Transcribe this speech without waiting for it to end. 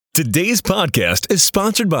Today's podcast is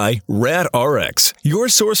sponsored by RadRx, your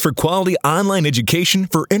source for quality online education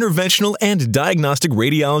for interventional and diagnostic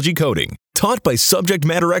radiology coding, taught by subject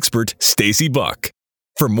matter expert Stacy Buck.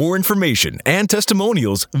 For more information and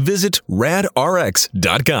testimonials, visit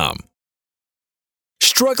radrx.com.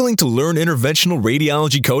 Struggling to learn interventional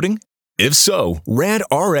radiology coding? If so,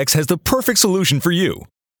 RadRx has the perfect solution for you.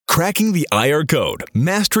 Cracking the IR Code,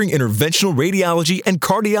 Mastering Interventional Radiology and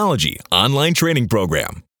Cardiology online training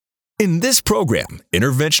program. In this program,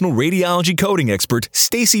 interventional radiology coding expert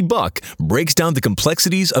Stacy Buck breaks down the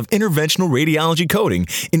complexities of interventional radiology coding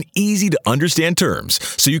in easy-to-understand terms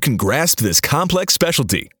so you can grasp this complex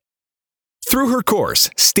specialty. Through her course,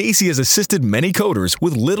 Stacy has assisted many coders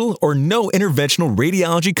with little or no interventional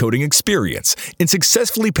radiology coding experience in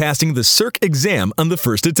successfully passing the CERC exam on the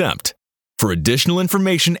first attempt. For additional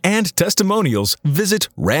information and testimonials, visit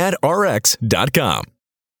radrx.com.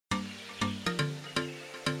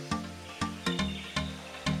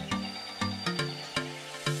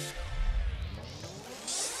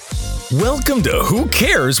 Welcome to Who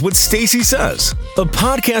Cares What Stacy Says, a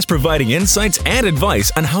podcast providing insights and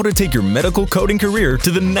advice on how to take your medical coding career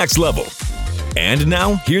to the next level. And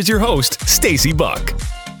now, here's your host, Stacy Buck.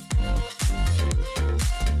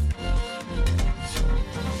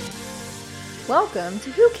 Welcome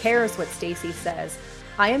to Who Cares What Stacy Says.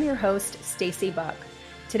 I am your host, Stacy Buck.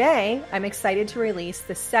 Today, I'm excited to release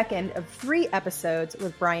the second of 3 episodes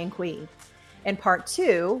with Brian Quee. In part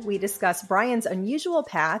 2, we discuss Brian's unusual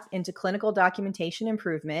path into clinical documentation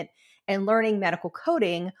improvement and learning medical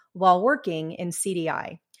coding while working in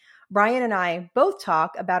CDI. Brian and I both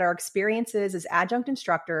talk about our experiences as adjunct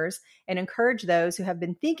instructors and encourage those who have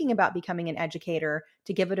been thinking about becoming an educator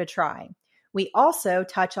to give it a try. We also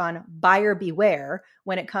touch on buyer beware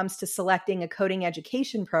when it comes to selecting a coding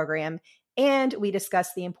education program, and we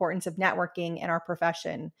discuss the importance of networking in our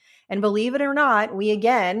profession. And believe it or not, we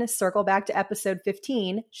again circle back to episode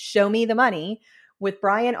 15, Show Me the Money, with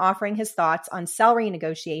Brian offering his thoughts on salary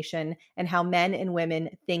negotiation and how men and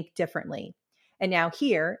women think differently. And now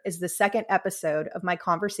here is the second episode of my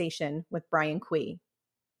conversation with Brian Quee.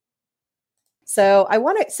 So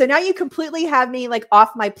now you completely have me like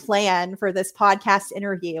off my plan for this podcast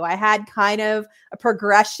interview. I had kind of a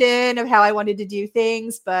progression of how I wanted to do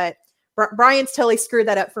things, but Brian's totally screwed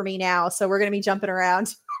that up for me now. So we're going to be jumping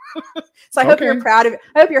around. So I hope you're proud of it.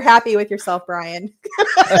 I hope you're happy with yourself, Brian.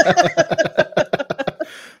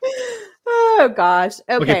 Oh gosh.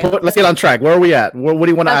 Okay. Let's get on track. Where are we at? What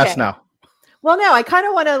do you want to ask now? Well, no, I kind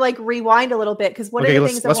of want to like rewind a little bit because one of the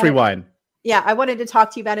things let's rewind. Yeah, I wanted to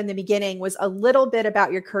talk to you about in the beginning was a little bit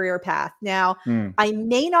about your career path. Now, I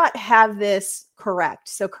may not have this correct,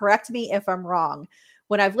 so correct me if I'm wrong.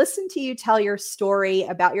 When I've listened to you tell your story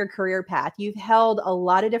about your career path, you've held a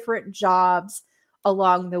lot of different jobs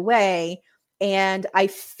along the way. And I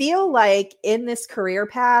feel like in this career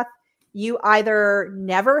path, you either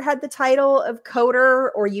never had the title of coder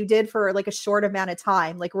or you did for like a short amount of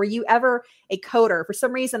time. Like, were you ever a coder? For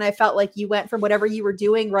some reason, I felt like you went from whatever you were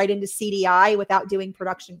doing right into CDI without doing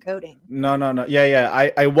production coding. No. Yeah.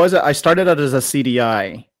 I started out as a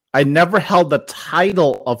CDI. I never held the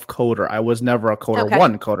title of coder. I was never a coder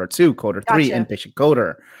 1, coder 2, coder 3, inpatient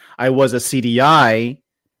coder. I was a CDI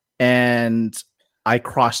and I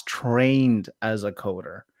cross-trained as a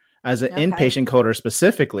coder, as an inpatient coder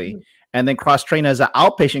specifically, and then cross-trained as an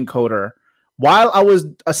outpatient coder. While I was,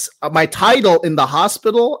 my title in the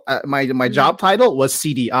hospital, my job title was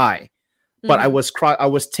CDI, but I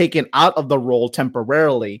was taken out of the role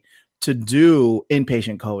temporarily to do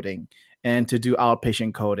inpatient coding and to do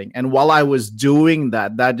outpatient coding. And while I was doing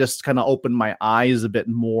that, that just kind of opened my eyes a bit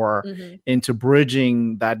more into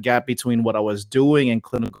bridging that gap between what I was doing in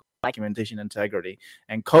clinical documentation integrity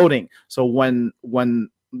and coding. So when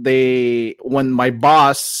my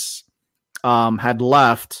boss had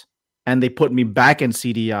left and they put me back in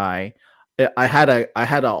CDI, I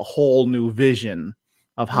had a whole new vision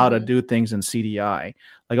of how to do things in CDI.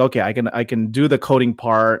 Like, okay, I can do the coding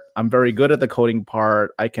part. I'm very good at the coding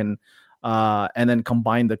part. I can and then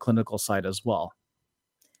combine the clinical side as well.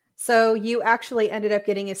 So you actually ended up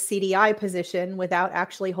getting a CDI position without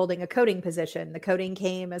actually holding a coding position. The coding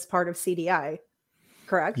came as part of CDI,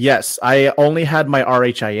 correct? Yes, I only had my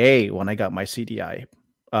RHIA when I got my CDI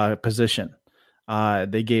position.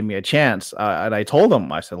 They gave me a chance, and I told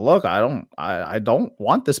them, I said, "Look, I don't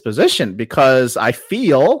want this position because I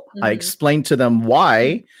feel." I explained to them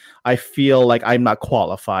why I feel like I'm not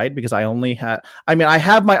qualified because I have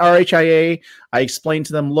my RHIA. I explained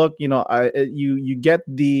to them, look, you get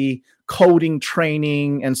the coding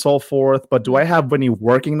training and so forth, but do I have any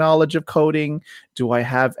working knowledge of coding? Do I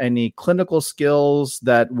have any clinical skills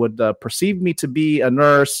that would perceive me to be a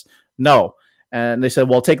nurse? No. And they said,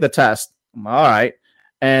 well, take the test. All right.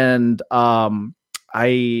 And I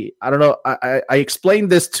don't know. I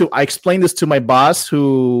explained this to my boss,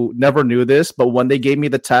 who never knew this, but when they gave me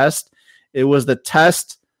the test, it was the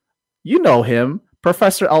test. You know him,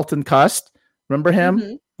 Professor Elton Cust. Remember him?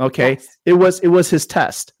 Mm-hmm. Okay. Yes. It was his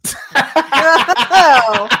test.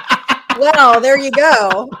 Oh, well, there you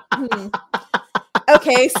go.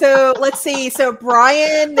 Okay, so let's see. So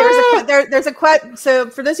Brian, there's a question. So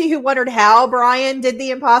for those of you who wondered how Brian did the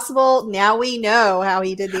impossible, now we know how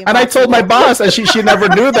he did the impossible. And I told my boss, and she never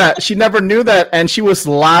knew that. She never knew that, and she was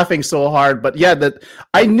laughing so hard. But yeah, that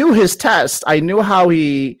I knew his test. I knew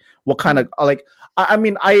what kind of like. I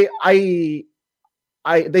mean,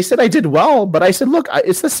 they said I did well, but I said, look,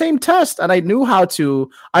 it's the same test, and I knew how to.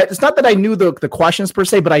 It's not that I knew the questions per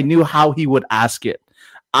se, but I knew how he would ask it.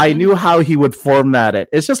 I knew how he would format it.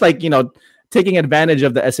 It's just like, taking advantage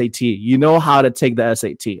of the SAT. You know how to take the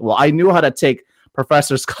SAT. Well, I knew how to take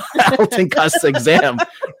Professor Elton Cust's exam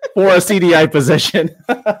for a CDI position.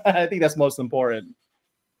 I think that's most important.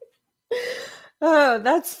 Oh,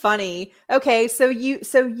 that's funny. Okay, so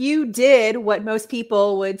you did what most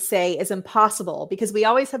people would say is impossible, because we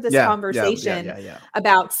always have this conversation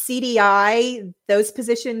about CDI. Those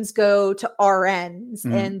positions go to RNs,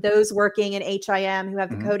 and those working in HIM who have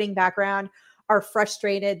the coding background are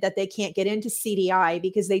frustrated that they can't get into CDI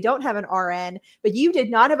because they don't have an RN. But you did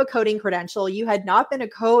not have a coding credential. You had not been a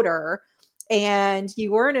coder, and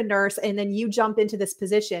you weren't a nurse, and then you jump into this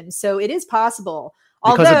position. So it is possible.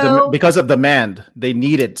 Because of demand, they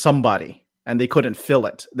needed somebody and they couldn't fill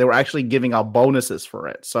it. They were actually giving out bonuses for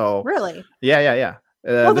it. So really, yeah.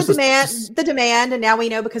 Well, the demand, and now we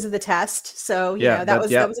know because of the test. So that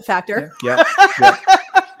was a factor. Yeah.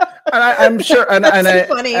 And I'm sure, and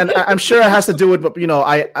I'm sure it has to do with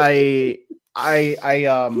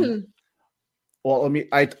Well,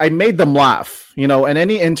 I made them laugh, in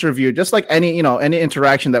any interview, just like any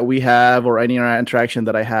interaction that we have or any interaction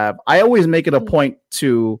that I have, I always make it a point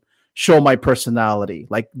to show my personality.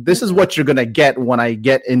 Like, this is what you're going to get when I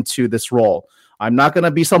get into this role. I'm not going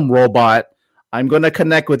to be some robot. I'm going to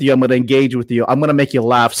connect with you. I'm going to engage with you. I'm going to make you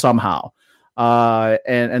laugh somehow.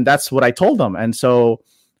 And that's what I told them. And so,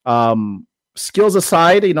 skills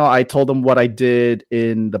aside, I told them what I did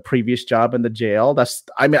in the previous job in the jail. That's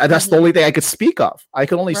the only thing I could speak of. I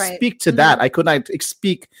could only speak to that. I could not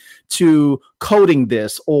speak to coding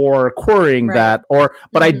this or querying that,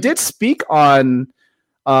 but I did speak on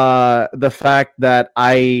the fact that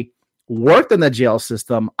I worked in the jail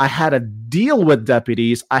system. I had to deal with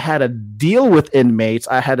deputies. I had to deal with inmates.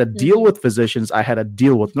 I had to deal with physicians. I had to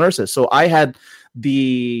deal with nurses. So I had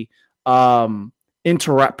the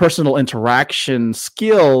personal interaction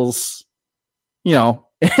skills,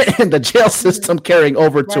 in the jail system carrying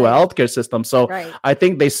over to a healthcare system. So I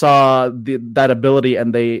think they saw that ability,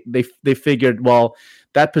 and they figured, well,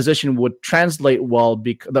 that position would translate well,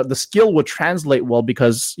 because the skill would translate well,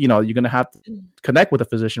 because you're going to have to connect with a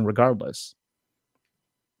physician regardless.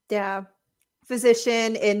 Yeah,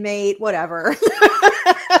 physician, inmate, whatever.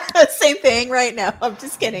 Same thing right now. I'm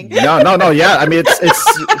just kidding. No. Yeah, I mean,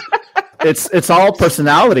 it's all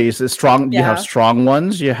personalities. It's strong. You have strong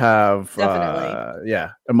ones. You have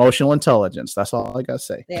emotional intelligence. That's all I gotta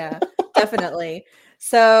say. Yeah, definitely.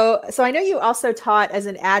 So I know you also taught as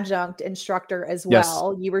an adjunct instructor as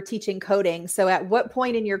well. Yes. You were teaching coding. So at what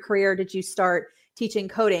point in your career did you start teaching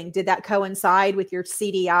coding? Did that coincide with your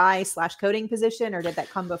CDI/coding position, or did that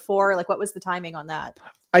come before? Like, what was the timing on that?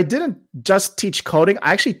 I didn't just teach coding.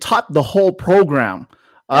 I actually taught the whole program.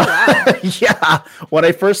 Wow. Yeah. When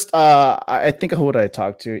I first, I think, who would I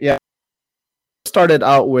talk to? Yeah. Started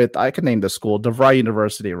out with, I can name the school, DeVry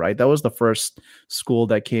University, right? That was the first school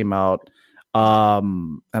that came out.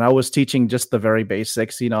 And I was teaching just the very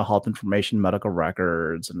basics, health information, medical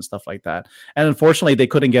records, and stuff like that. And unfortunately, they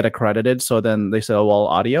couldn't get accredited. So then they said, oh, well,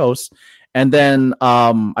 adios. And then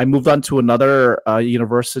I moved on to another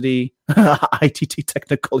university, ITT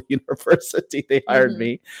Technical University. They hired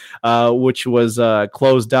me, which was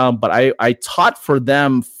closed down. But I taught for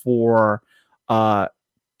them for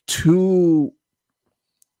two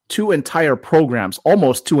entire programs,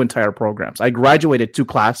 almost two entire programs. I graduated 2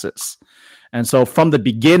 classes. And so from the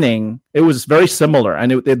beginning, it was very similar.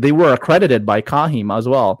 And they were accredited by CAHIM as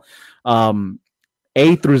well,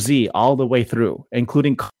 A through Z, all the way through,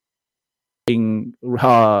 including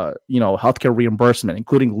healthcare reimbursement,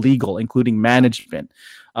 including legal, including management.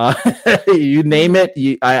 You name it,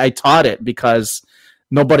 I taught it, because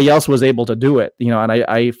nobody else was able to do it, and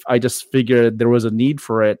I just figured there was a need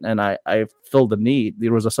for it, and I filled the need.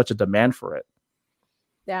 There was such a demand for it.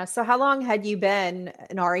 Yeah. So how long had you been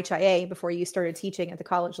an RHIA before you started teaching at the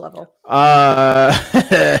college level?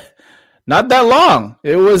 Not that long.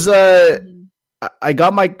 It was I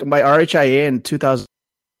got my RHIA in 2005.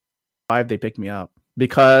 They picked me up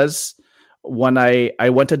because when I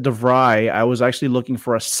went to DeVry, I was actually looking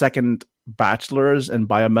for a second bachelor's in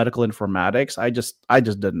biomedical informatics. I just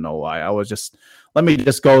didn't know why. I was just, let me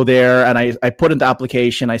just go there, and I put in the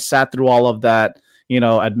application. I sat through all of that,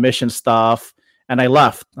 admission stuff, and I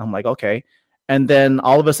left. I'm like, okay. And then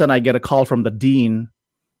all of a sudden I get a call from the dean.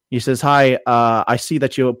 He says, hi, I see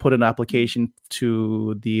that you put an application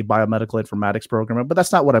to the biomedical informatics program, but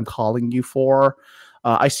that's not what I'm calling you for.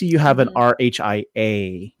 I see you have an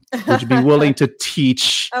RHIA. Would you be willing to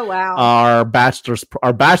teach our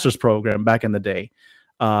bachelor's program back in the day?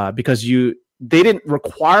 Because they didn't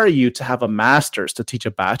require you to have a master's to teach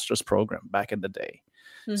a bachelor's program back in the day.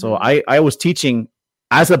 Mm-hmm. So I was teaching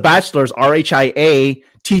as a bachelor's RHIA,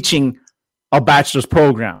 teaching a bachelor's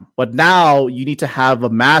program, but now you need to have a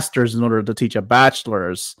master's in order to teach a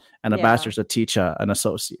bachelor's, and a bachelor's to teach an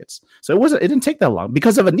associate's. So it didn't take that long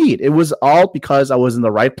because of a need. It was all because I was in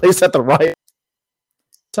the right place at the right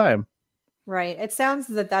time. Right. It sounds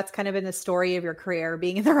that's kind of been the story of your career,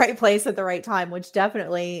 being in the right place at the right time, which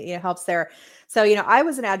definitely helps there. So, I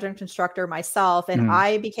was an adjunct instructor myself, and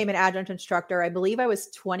I became an adjunct instructor. I believe I was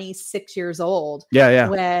 26 years old. Yeah.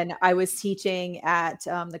 When I was teaching at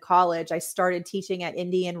the college. I started teaching at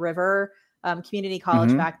Indian River Community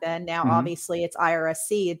College back then. Now, obviously, it's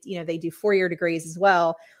IRSC. They do 4-year degrees as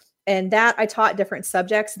well. And that I taught different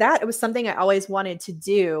subjects. That it was something I always wanted to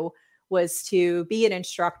do, was to be an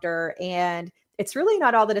instructor. And it's really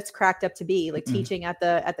not all that it's cracked up to be, like teaching at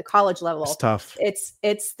the college level. It's tough.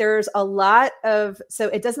 There's a lot of, so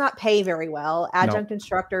it does not pay very well. Adjunct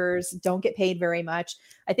instructors don't get paid very much.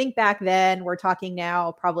 I think back then, we're talking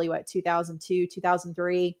now, probably 2002,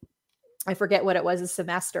 2003. I forget what it was a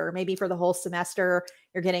semester. Maybe for the whole semester,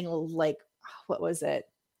 you're getting like, what was it?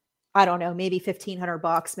 I don't know, maybe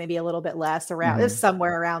 $1,500, maybe a little bit less, around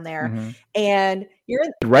somewhere around there. And you're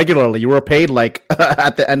regularly, you were paid like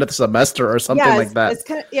at the end of the semester or something like that.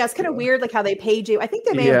 It's kind of weird, like how they paid you. I think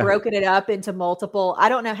they may have broken it up into multiple. I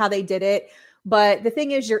don't know how they did it, but the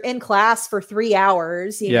thing is, you're in class for 3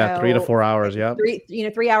 hours. 3 to 4 hours. Yeah.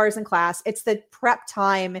 3 hours in class. It's the prep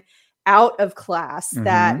time out of class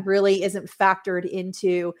that really isn't factored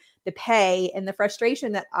into the pay. And the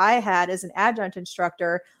frustration that I had as an adjunct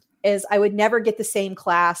instructor is I would never get the same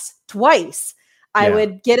class twice. I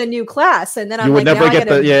would get a new class, and then I would never get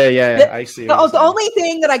I see. The only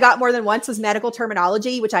thing that I got more than once was medical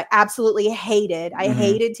terminology, which I absolutely hated. I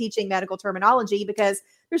hated teaching medical terminology because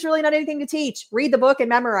there's really not anything to teach. Read the book and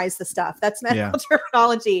memorize the stuff. That's medical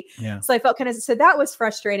terminology. Yeah. So I felt so that was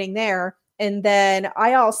frustrating there. And then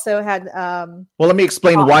I also had well, let me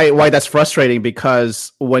explain why that's frustrating,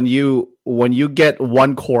 because when you get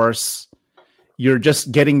one course, you're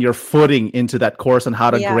just getting your footing into that course and how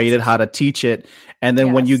to grade it, how to teach it. And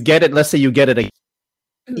then when you get it, let's say you get it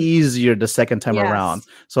easier the second time around.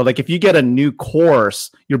 So like if you get a new course,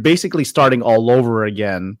 you're basically starting all over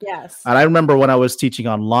again. Yes. And I remember when I was teaching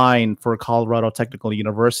online for Colorado Technical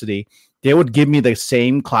University, they would give me the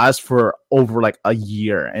same class for over like a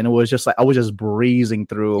year. And it was just like, I was just breezing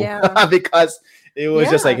through because it was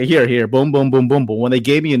just like, here, boom, boom, boom, boom, boom. When they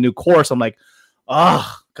gave me a new course, I'm like,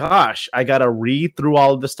 oh gosh, I gotta read through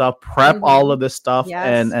all of this stuff, prep all of this stuff,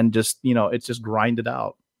 and just it's just grinded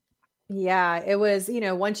out. Yeah, it was,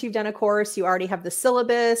 once you've done a course, you already have the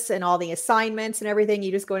syllabus and all the assignments and everything.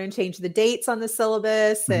 You just go in and change the dates on the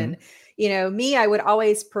syllabus. And, me, I would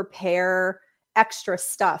always prepare extra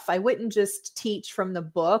stuff. I wouldn't just teach from the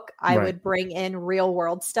book. I would bring in real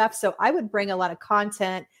world stuff. So I would bring a lot of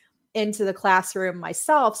content into the classroom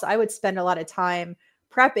myself. So I would spend a lot of time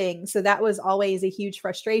prepping. So that was always a huge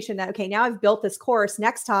frustration that, okay, now I've built this course.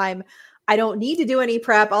 Next time I don't need to do any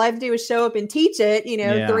prep. All I have to do is show up and teach it,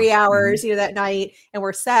 3 hours, that night, and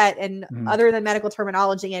we're set. And other than medical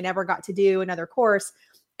terminology, I never got to do another course.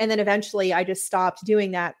 And then eventually I just stopped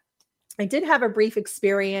doing that. I did have a brief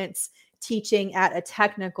experience teaching at a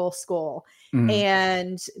technical school.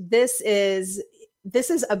 And this is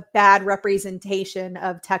a bad representation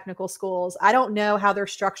of technical schools. I don't know how they're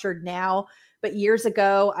structured now, but years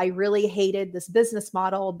ago, I really hated this business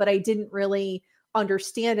model, but I didn't really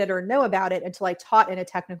understand it or know about it until I taught in a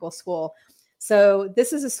technical school. So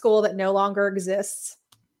this is a school that no longer exists.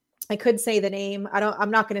 I could say the name.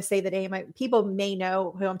 I'm not going to say the name. People may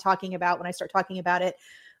know who I'm talking about when I start talking about it.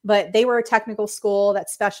 but they were a technical school that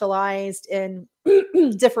specialized in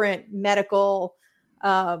different medical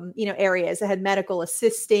areas. It had medical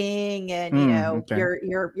assisting and,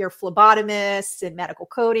 your phlebotomists and medical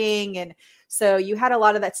coding. And so you had a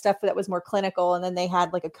lot of that stuff that was more clinical. And then they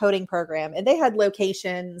had like a coding program, and they had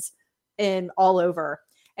locations in all over.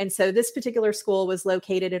 And so this particular school was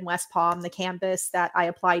located in West Palm, the campus that I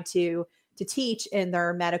applied to teach in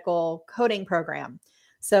their medical coding program.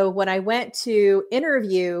 So when I went to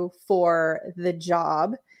interview for the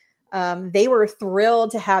job, they were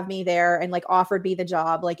thrilled to have me there and like offered me the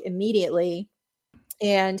job like immediately,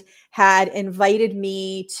 and had invited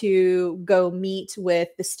me to go meet with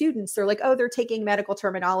the students. They're like, oh, they're taking medical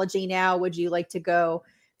terminology now. Would you like to go,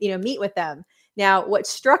 meet with them? Now, what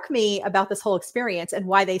struck me about this whole experience and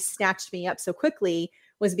why they snatched me up so quickly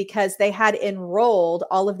was because they had enrolled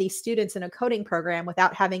all of these students in a coding program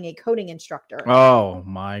without having a coding instructor. Oh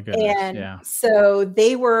my goodness. And so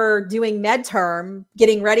they were doing med term,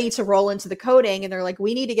 getting ready to roll into the coding. And they're like,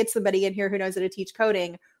 we need to get somebody in here who knows how to teach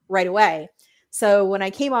coding right away. So when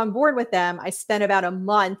I came on board with them, I spent about a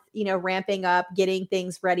month, ramping up, getting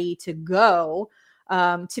things ready to go,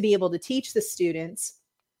 to be able to teach the students.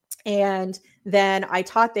 And then I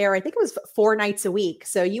taught there, I think it was 4 nights a week.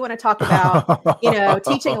 So you want to talk about,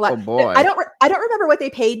 teaching a lot. Oh boy. I don't remember what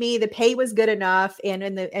they paid me. The pay was good enough. And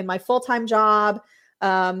in my full-time job,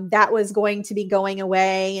 that was going to be going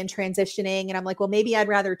away and transitioning. And I'm like, well, maybe I'd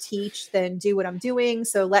rather teach than do what I'm doing.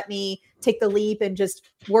 So let me take the leap and just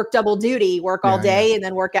work double duty, work all day and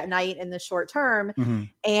then work at night in the short term. Mm-hmm.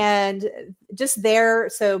 And just there.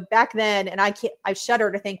 So back then, and I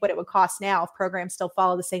shudder to think what it would cost now if programs still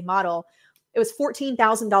follow the same model. It was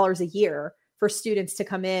 $14,000 a year for students to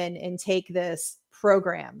come in and take this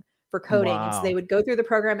program for coding. Wow. And so they would go through the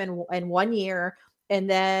program in 1 year. And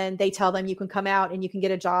then they tell them you can come out and you can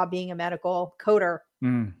get a job being a medical coder.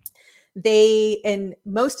 Mm. And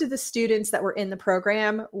most of the students that were in the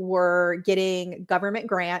program were getting government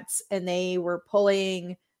grants, and they were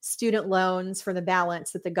pulling student loans for the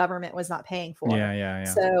balance that the government was not paying for. Yeah.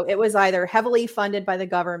 So it was either heavily funded by the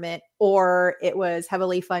government or it was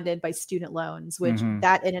heavily funded by student loans, which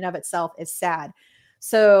that in and of itself is sad.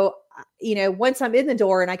 So, once I'm in the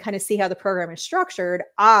door and I kind of see how the program is structured,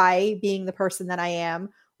 I, being the person that I am,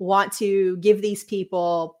 want to give these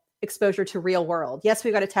people exposure to real world. Yes,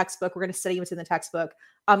 we've got a textbook. We're going to study what's in the textbook.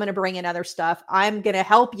 I'm going to bring in other stuff. I'm going to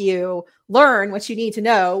help you learn what you need to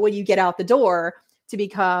know when you get out the door to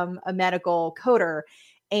become a medical coder.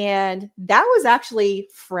 And that was actually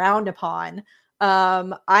frowned upon.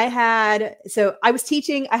 I had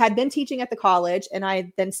been teaching at the college, and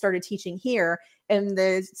I then started teaching here. And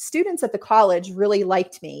the students at the college really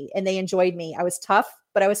liked me and they enjoyed me. I was tough,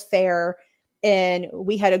 but I was fair, and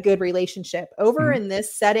we had a good relationship. Over in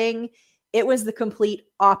this setting, it was the complete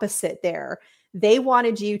opposite there. They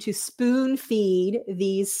wanted you to spoon feed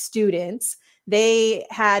these students. They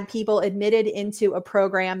had people admitted into a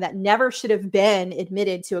program that never should have been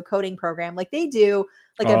admitted to a coding program. Like they do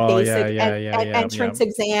like a basic entrance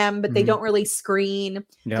exam, but they don't really screen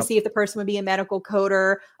to see if the person would be a medical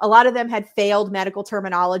coder. A lot of them had failed medical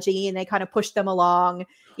terminology and they kind of pushed them along,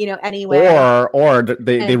 anyway. Or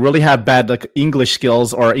they really have bad like English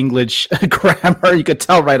skills or English grammar. You could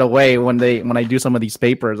tell right away when I do some of these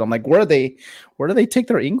papers. I'm like, where do they take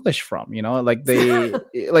their English from? Like they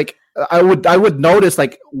like I would notice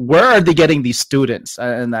like where are they getting these students?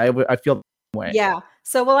 And I feel that way. Yeah.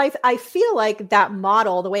 So, I feel like that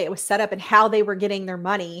model, the way it was set up and how they were getting their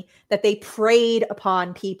money, that they preyed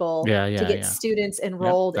upon people to get students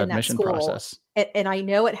enrolled in that school. Process. And I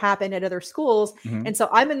know it happened at other schools. Mm-hmm. And so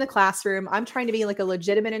I'm in the classroom. I'm trying to be like a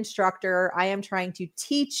legitimate instructor. I am trying to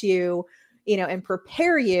teach you, and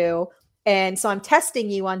prepare you. And so I'm testing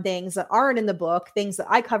you on things that aren't in the book, things that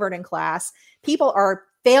I covered in class. People are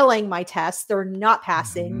failing my tests. They're not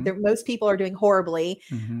passing. Most people are doing horribly.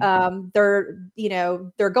 They're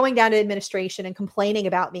going down to administration and complaining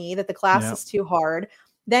about me that the class is too hard.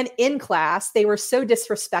 Then in class, they were so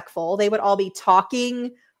disrespectful. They would all be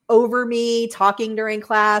talking over me, talking during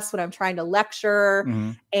class when I'm trying to lecture.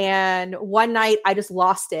 And one night I just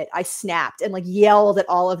lost it. I snapped and like yelled at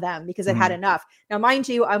all of them because I had enough. Now, mind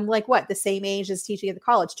you, I'm like, the same age as teaching at the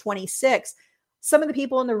college, 26. Some of the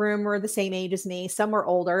people in the room were the same age as me. Some were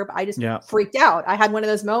older, but I just freaked out. I had one of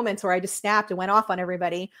those moments where I just snapped and went off on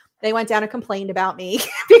everybody. They went down and complained about me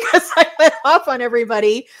because I went off on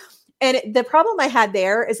everybody. And the problem I had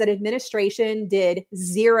there is that administration did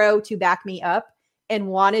zero to back me up and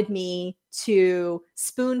wanted me to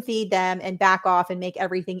spoon feed them and back off and make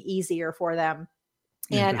everything easier for them.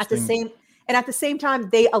 And at the same time,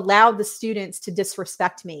 they allowed the students to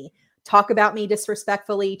disrespect me talk about me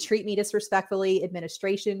disrespectfully, treat me disrespectfully.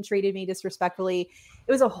 Administration treated me disrespectfully.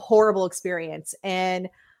 It was a horrible experience. And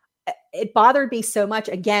it bothered me so much,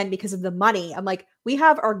 again, because of the money. I'm like, we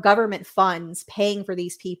have our government funds paying for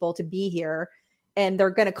these people to be here, and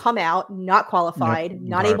they're going to come out not qualified,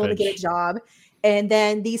 not able to get a job. And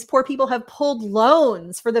then these poor people have pulled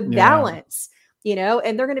loans for the balance, you know,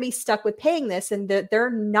 and they're going to be stuck with paying this. And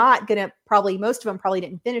they're not going to most of them probably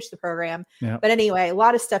didn't finish the program. Yeah. But anyway, a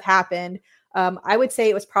lot of stuff happened. I would say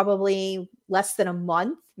it was probably less than a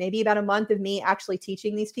month, maybe about a month of me actually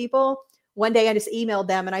teaching these people. One day I just emailed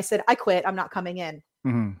them and I said, I quit. I'm not coming in.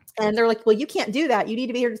 Mm-hmm. And they're like, well, you can't do that. You need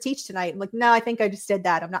to be here to teach tonight. I'm like, no, I think I just did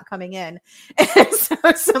that. I'm not coming in. And so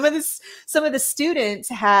some of the students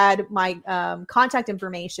had my contact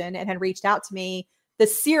information and had reached out to me, the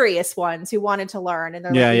serious ones who wanted to learn. And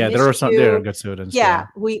they're like, there are good students. Yeah.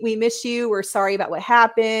 We miss you. We're sorry about what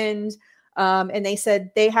happened. And they said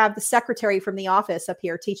they have the secretary from the office up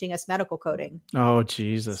here teaching us medical coding. Oh,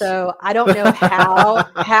 Jesus. So I don't know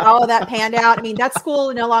how that panned out. I mean, that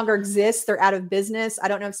school no longer exists. They're out of business. I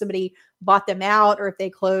don't know if somebody bought them out or if they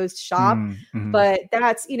closed shop, but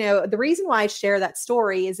that's, you know, the reason why I share that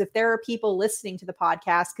story is if there are people listening to the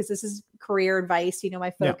podcast, because this is career advice, you know,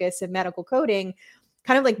 my focus in medical coding,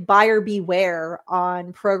 kind of like buyer beware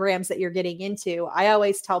on programs that you're getting into. I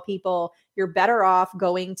always tell people you're better off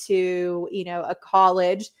going to, you know, a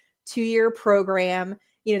college 2-year program.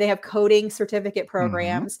 You know, they have coding certificate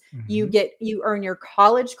programs. You earn your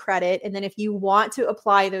college credit. And then if you want to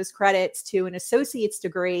apply those credits to an associate's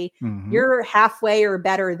degree, you're halfway or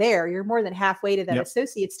better there. You're more than halfway to that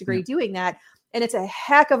associate's degree doing that. And it's a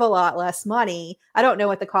heck of a lot less money. I don't know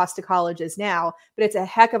what the cost of college is now, but it's a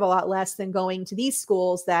heck of a lot less than going to these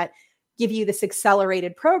schools that give you this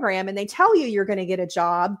accelerated program. And they tell you you're going to get a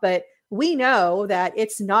job, but we know that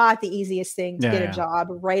it's not the easiest thing to get a job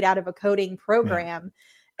right out of a coding program.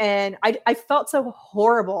 And I felt so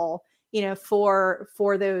horrible, you know, for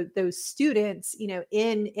those students, you know,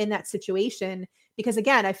 in that situation, because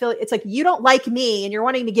again, I feel it's like, you don't like me and you're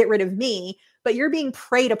wanting to get rid of me, but you're being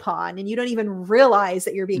preyed upon and you don't even realize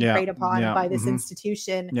that you're being preyed upon by this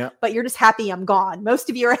institution, but you're just happy I'm gone. Most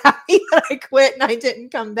of you are happy that I quit and I didn't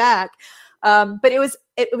come back. But it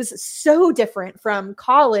was so different from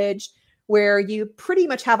college, where you pretty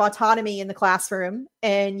much have autonomy in the classroom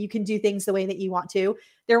and you can do things the way that you want to.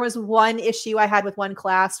 There was one issue I had with one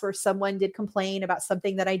class where someone did complain about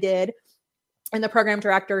something that I did. And the program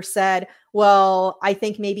director said, well, I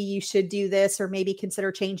think maybe you should do this or maybe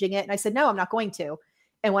consider changing it. And I said, no, I'm not going to.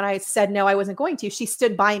 And when I said, no, I wasn't going to, she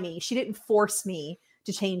stood by me. She didn't force me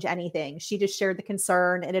to change anything. She just shared the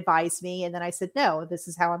concern and advised me. And then I said, no, this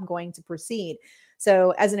is how I'm going to proceed.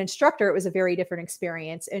 So as an instructor, it was a very different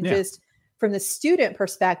experience. And just from the student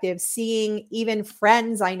perspective, seeing even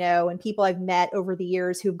friends I know and people I've met over the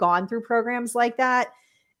years who've gone through programs like that,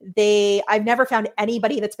 I've never found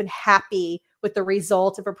anybody that's been happy with the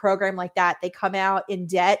result of a program like that. They come out in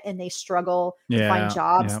debt and they struggle to find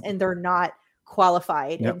jobs and they're not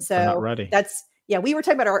qualified. And so that's, we were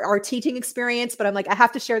talking about our teaching experience, but I'm like, I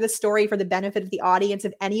have to share this story for the benefit of the audience.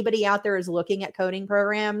 If anybody out there is looking at coding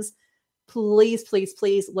programs, please, please,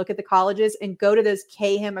 please look at the colleges and go to those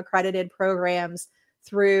CAHIM accredited programs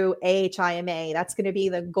through AHIMA. That's going to be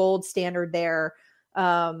the gold standard there,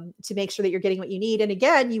 to make sure that you're getting what you need. And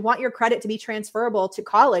again, you want your credit to be transferable to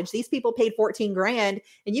college. These people paid $14,000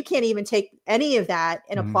 and you can't even take any of that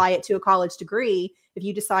and apply it to a college degree. If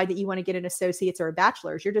you decide that you want to get an associate's or a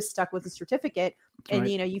bachelor's, you're just stuck with a certificate and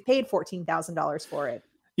you know, you paid $14,000 for it.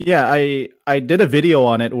 Yeah. I did a video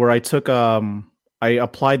on it where I took, I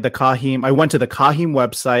applied the CAHIM. I went to the CAHIM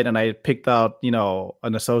website and I picked out, you know,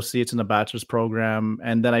 an associate's and a bachelor's program.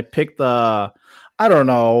 And then I picked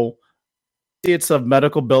Associates of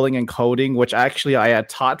Medical Billing and Coding, which actually I had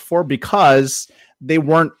taught for because they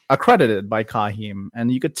weren't accredited by CAHIM.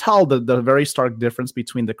 And you could tell the very stark difference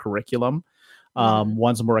between the curriculum.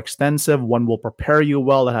 One's more extensive. One will prepare you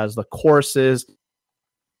well. It has the courses.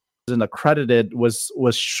 And accredited was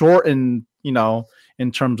short in, you know,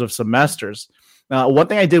 in terms of semesters. One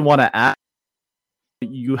thing I did want to add,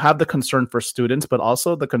 you have the concern for students, but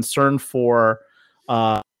also the concern for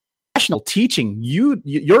national teaching.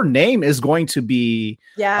 Your name is going to be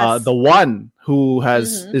the one who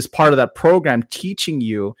is part of that program teaching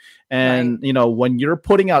you. And, you know, when you're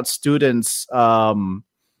putting out students,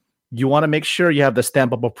 you want to make sure you have the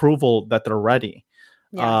stamp of approval that they're ready.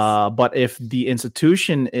 But if the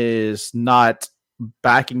institution is not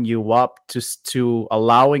backing you up to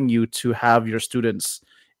allowing you to have your students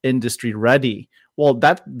industry ready, well,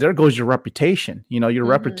 that there goes your reputation. Your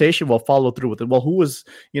reputation will follow through with it. Well, who was,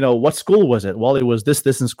 what school was it? Well, it was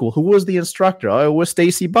this in school. Who was the instructor? Oh, it was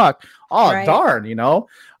Stacy Buck. Oh, right. Darn,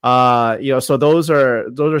 so those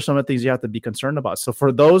are some of the things you have to be concerned about. So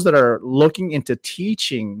for those that are looking into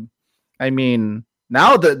teaching, I mean,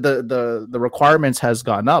 now the requirements has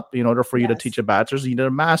gone up. In order for you to teach a bachelor's, you need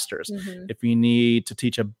a master's. If you need to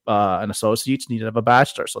teach an associate, you need to have a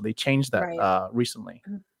bachelor. So they changed that recently.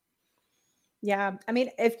 Yeah. I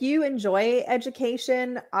mean, if you enjoy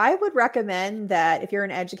education, I would recommend that if you're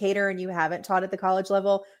an educator and you haven't taught at the college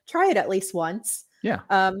level, try it at least once. Yeah.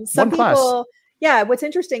 Some people, what's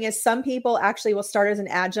interesting is some people actually will start as an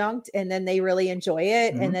adjunct and then they really enjoy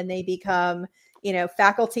it. And then they become,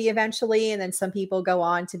 faculty eventually. And then some people go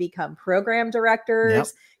on to become program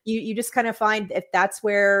directors. Yep. You just kind of find if that's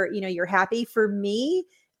where, you're happy. For me,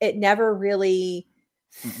 it never really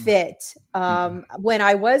fit. When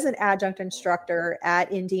I was an adjunct instructor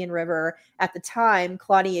at Indian River at the time,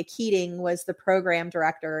 Claudia Keating was the program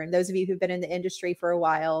director. And those of you who've been in the industry for a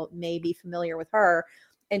while may be familiar with her.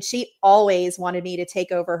 And she always wanted me to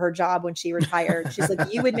take over her job when she retired. She's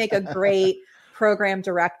like, you would make a great program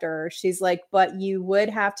director. She's like, but you would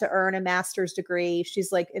have to earn a master's degree.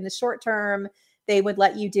 She's like, in the short term, they would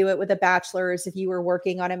let you do it with a bachelor's. If you were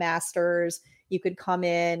working on a master's, you could come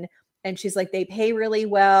in. And she's like, they pay really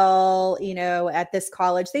well, at this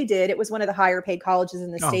college. They did. It was one of the higher paid colleges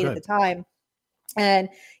in the state at the time. And,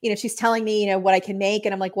 she's telling me, what I can make.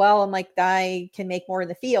 And I'm like, I can make more in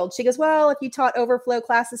the field. She goes, well, if you taught overflow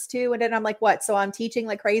classes too. And then I'm like, what? So I'm teaching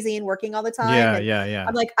like crazy and working all the time. Yeah.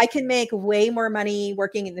 I'm like, I can make way more money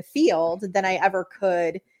working in the field than I ever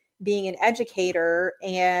could being an educator.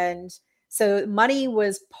 And so money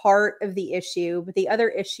was part of the issue. But the other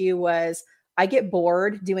issue was, I get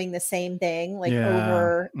bored doing the same thing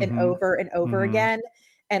over and over and over again.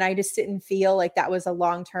 And I just didn't feel like that was a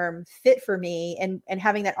long-term fit for me. And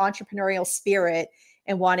having that entrepreneurial spirit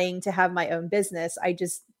and wanting to have my own business, I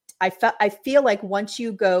feel like once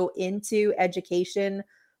you go into education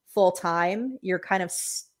full time, you're kind of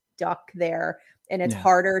stuck there and it's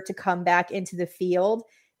harder to come back into the field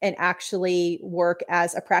and actually work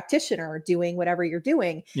as a practitioner doing whatever you're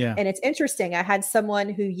doing. Yeah. And it's interesting. I had someone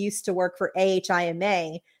who used to work for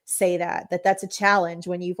AHIMA say that's a challenge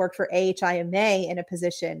when you've worked for AHIMA in a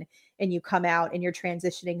position and you come out and you're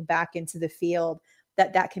transitioning back into the field,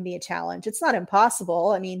 that can be a challenge. It's not impossible.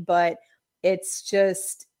 I mean, but it's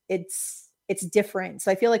just, it's different.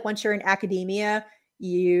 So I feel like once you're in academia,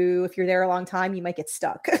 if you're there a long time, you might get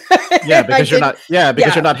stuck. Because you're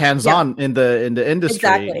not hands-on in the industry.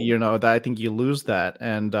 Exactly. I think you lose that.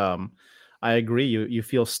 And I agree. You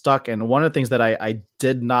feel stuck. And one of the things that I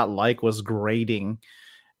did not like was grading.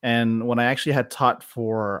 And when I actually had taught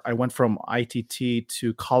I went from ITT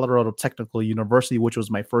to Colorado Technical University, which was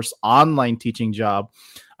my first online teaching job.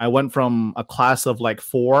 I went from a class of like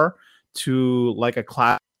 4 to like a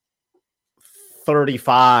class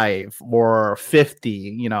 35 or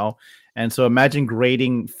 50, and so imagine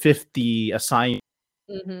grading 50 assignments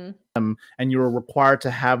and you're required to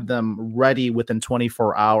have them ready within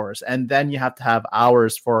 24 hours. And then you have to have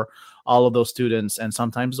hours for all of those students. And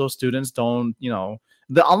sometimes those students don't,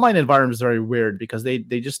 the online environment is very weird because they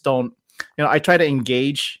just don't, I try to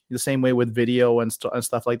engage the same way with video and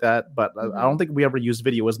stuff like that, but I don't think we ever used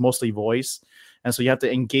video. It was mostly voice. And so you have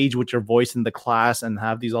to engage with your voice in the class and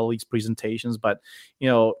have all these presentations. But,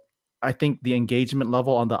 I think the engagement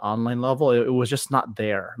level on the online level, it was just not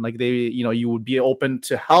there. Like you would be open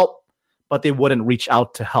to help, but they wouldn't reach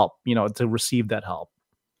out to help, to receive that help.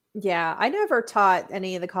 Yeah, I never taught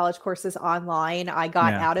any of the college courses online. I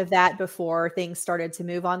got out of that before things started to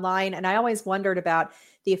move online. And I always wondered about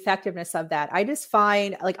the effectiveness of that. I just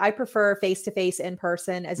find I prefer face-to-face in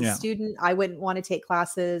person. As a student, I wouldn't want to take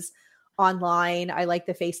classes online. I like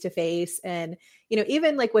the face-to-face. And,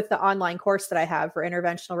 even with the online course that I have for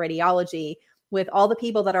interventional radiology, with all the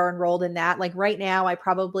people that are enrolled in that, right now, I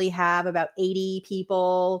probably have about 80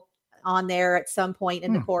 people on there at some point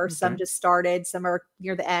in the course. Okay. Some just started, some are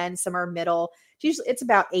near the end, some are middle. It's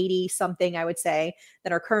about 80 something, I would say,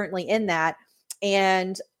 that are currently in that.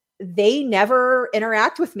 And they never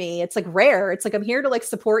interact with me. It's rare. It's I'm here to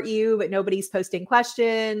support you, but nobody's posting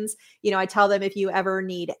questions. I tell them if you ever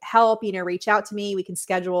need help, reach out to me. We can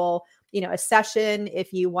schedule, a session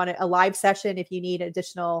if you want a live session, if you need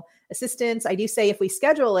additional assistance. I do say if we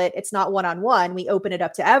schedule it, it's not one-on-one. We open it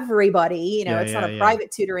up to everybody. It's not a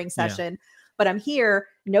private tutoring session, but I'm here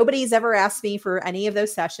Nobody's ever asked me for any of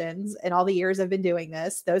those sessions in all the years I've been doing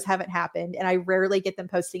this. Those haven't happened. And I rarely get them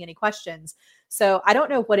posting any questions. So I don't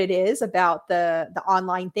know what it is about the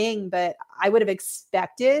online thing, but I would have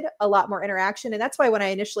expected a lot more interaction. And that's why when I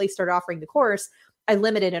initially started offering the course, I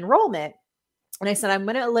limited enrollment. And I said, I'm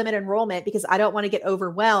going to limit enrollment because I don't want to get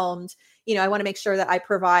overwhelmed. I want to make sure that I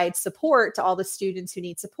provide support to all the students who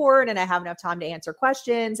need support, and I have enough time to answer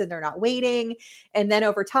questions and they're not waiting. And then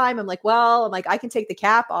over time, I'm like, I can take the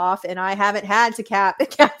cap off, and I haven't had to cap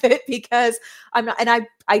it because I'm not, and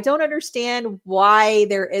I don't understand why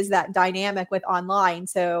there is that dynamic with online.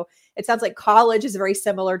 So it sounds like college is very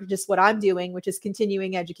similar to just what I'm doing, which is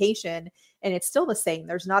continuing education. And it's still the same.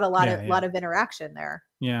 There's not a lot of interaction there.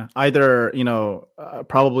 Yeah. Either,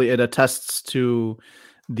 probably it attests to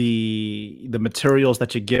the materials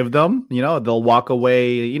that you give them, they'll walk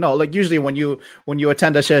away, like usually when you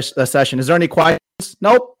attend a session, is there any questions?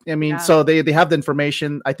 Nope. I mean, so they have the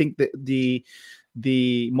information. I think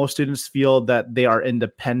the most students feel that they are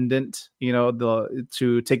independent,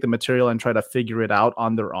 to take the material and try to figure it out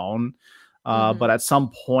on their own. But at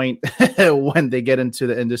some point when they get into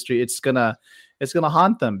the industry, it's gonna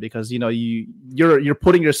haunt them because you're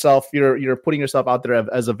putting yourself out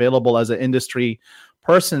there as available as an industry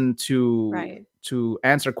person to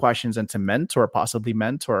answer questions and to possibly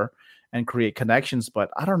mentor and create connections. But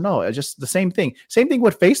I don't know, it's just the same thing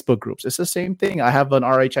with Facebook groups. It's the same thing. I have an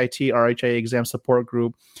RHIA exam support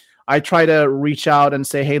group. I try to reach out and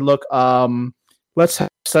say, hey, look, let's have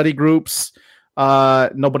study groups.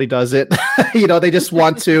 Nobody does it. They just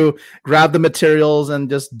want to grab the materials and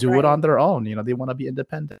just do it on their own. They want to be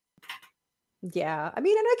independent. Yeah. I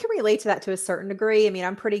mean, and I can relate to that to a certain degree. I mean,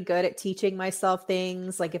 I'm pretty good at teaching myself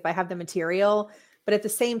things, like if I have the material, but at the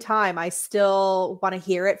same time, I still want to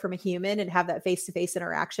hear it from a human and have that face-to-face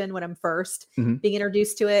interaction when I'm first being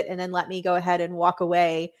introduced to it, and then let me go ahead and walk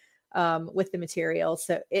away with the material.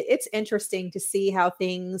 So it's interesting to see how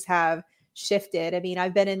things have shifted. I mean,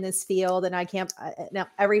 I've been in this field, and I can't, now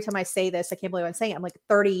every time I say this, I can't believe I'm saying it. I'm like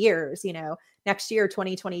 30 years, next year,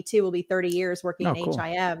 2022 will be 30 years working in cool.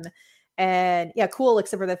 HIM. And yeah, cool,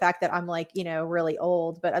 except for the fact that I'm like, really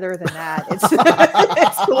old. But other than that,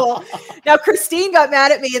 it's cool. Now, Christine got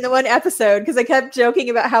mad at me in the one episode because I kept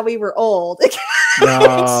joking about how we were old.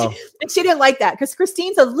 No. and she didn't like that because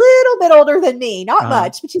Christine's a little bit older than me. Not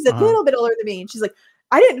much, but she's a little bit older than me. And she's like,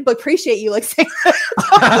 I didn't appreciate you like saying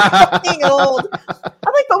being old.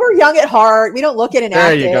 I'm like, but we're young at heart. We don't look it and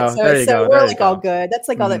act it. So we're like all good. That's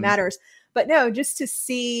like all that matters. But no, just to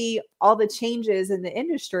see all the changes in the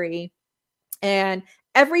industry. And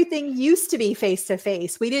everything used to be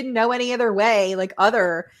face-to-face. We didn't know any other way, like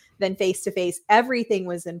other than face-to-face. Everything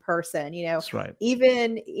was in person, That's right.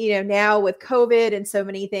 Even, now with COVID and so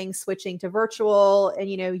many things switching to virtual, and,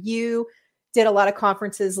 you did a lot of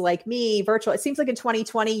conferences like me, virtual. It seems like in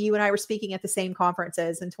 2020, you and I were speaking at the same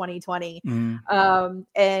conferences in 2020. And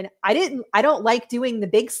I don't like doing the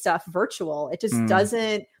big stuff virtual. It just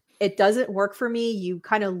doesn't work for me. You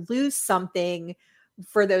kind of lose something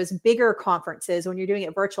for those bigger conferences when you're doing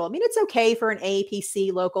it virtual. I mean, it's okay for an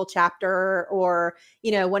AAPC local chapter or,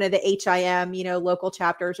 one of the HIM, local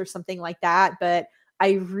chapters or something like that. But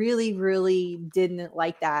I really, really didn't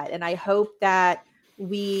like that. And I hope that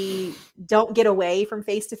we don't get away from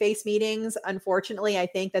face-to-face meetings. Unfortunately, I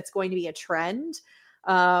think that's going to be a trend.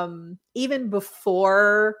 Even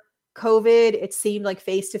before COVID, it seemed like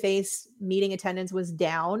face-to-face meeting attendance was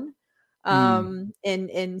down. And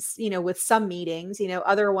with some meetings,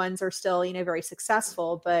 other ones are still, very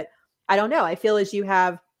successful, but I don't know. I feel as you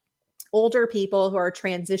have older people who are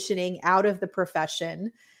transitioning out of the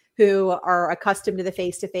profession, who are accustomed to the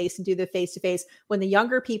face-to-face and do the face-to-face, when the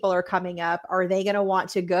younger people are coming up, are they going to want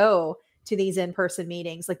to go to these in-person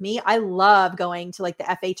meetings? Like me, I love going to like the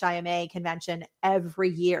FHIMA convention every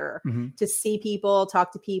year to see people,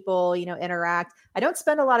 talk to people, interact. I don't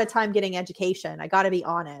spend a lot of time getting education. I got to be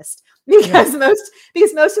honest, because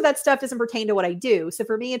most of that stuff doesn't pertain to what I do. So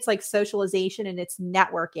for me, it's like socialization and it's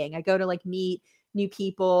networking. I go to like meet new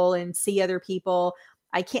people and see other people.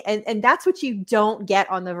 I can't, and that's what you don't get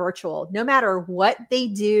on the virtual. No matter what they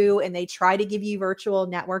do, and they try to give you virtual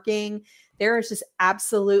networking, there is just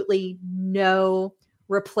absolutely no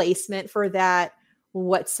replacement for that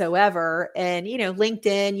whatsoever. And,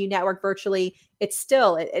 LinkedIn, you network virtually. It's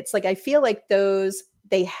like, I feel like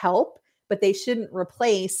they help, but they shouldn't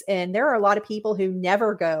replace. And there are a lot of people who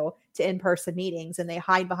never go to in-person meetings and they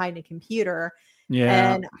hide behind a computer.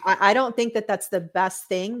 Yeah. And I don't think that that's the best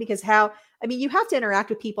thing, because you have to interact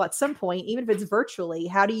with people at some point, even if it's virtually.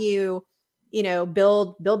 How do you,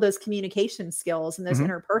 build those communication skills and those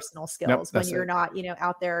interpersonal skills when you're not,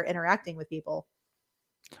 out there interacting with people?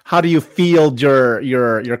 how do you field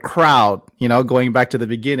your crowd, going back to the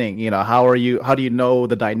beginning, how do you know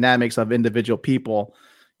the dynamics of individual people,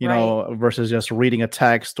 versus just reading a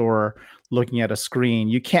text or looking at a screen.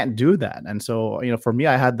 You can't do that. And so, for me,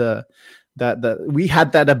 I had we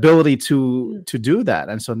had that ability to do that.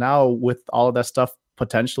 And so now with all of that stuff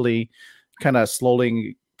potentially kind of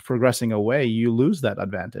slowly progressing away, you lose that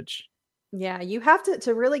advantage. Yeah, you have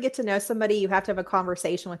to really get to know somebody. You have to have a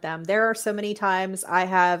conversation with them. There are so many times I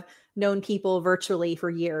have known people virtually for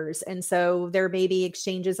years. And so there may be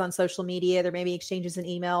exchanges on social media, there may be exchanges in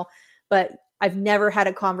email, but I've never had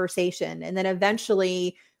a conversation. And then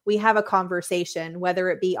eventually we have a conversation, whether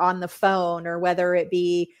it be on the phone or whether it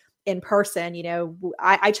be in person.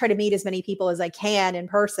 I try to meet as many people as I can in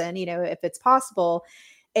person, if it's possible.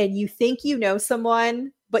 And you think you know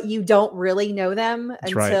someone, but you don't really know them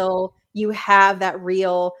until you have that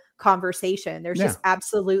real conversation. There's just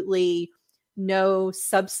absolutely no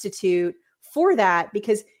substitute for that,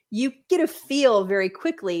 because you get a feel very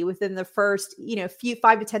quickly within the first, few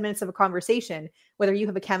 5 to 10 minutes of a conversation, whether you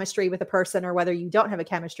have a chemistry with a person or whether you don't have a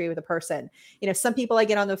chemistry with a person. Some people I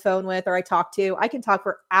get on the phone with or I talk to, I can talk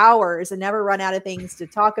for hours and never run out of things to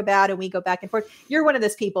talk about. And we go back and forth. You're one of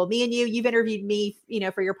those people. Me and you've interviewed me,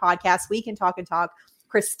 for your podcast. We can talk and talk.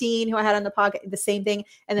 Christine, who I had on the podcast, the same thing.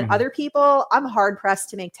 And then other people, I'm hard pressed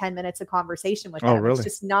to make 10 minutes of conversation with them. Really?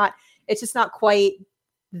 It's just not quite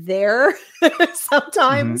there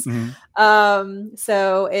sometimes.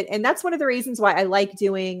 So, and that's one of the reasons why I like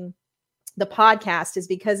doing the podcast, is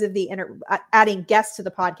because of the adding guests to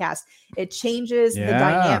the podcast. It changes the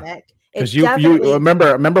dynamic. Because you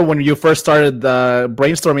remember when you first started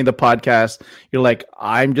brainstorming the podcast, you're like,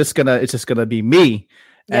 it's just gonna be me.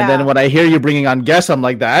 And then when I hear you bringing on guests, I'm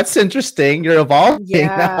like, that's interesting. You're evolving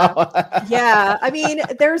now. Yeah. I mean,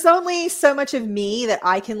 there's only so much of me that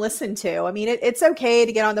I can listen to. I mean, it's okay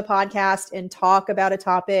to get on the podcast and talk about a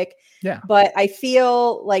topic. Yeah. But I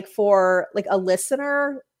feel like for like a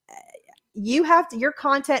listener, your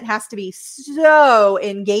content has to be so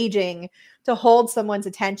engaging to hold someone's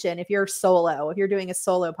attention. If you're doing a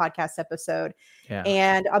solo podcast episode. Yeah.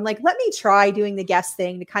 And I'm like, let me try doing the guest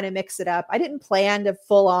thing to kind of mix it up. I didn't plan to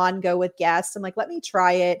full on go with guests. I'm like, let me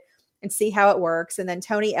try it and see how it works. And then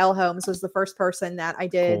Tony L. Holmes was the first person that I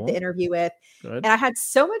did the interview with. Good. And I had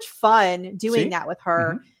so much fun doing that with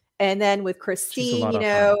her. Mm-hmm. And then with Christine,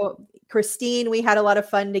 Christine, we had a lot of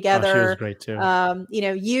fun together. She was great too.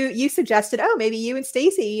 You suggested, maybe you and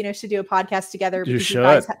Stacy, should do a podcast together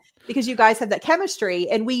because you guys have that chemistry,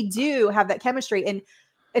 and we do have that chemistry. And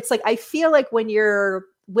it's like, I feel like when you're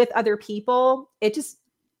with other people, it just,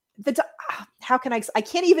 how can I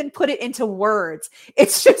can't even put it into words.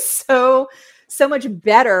 It's just so much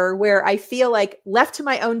better, where I feel like left to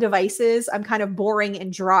my own devices, I'm kind of boring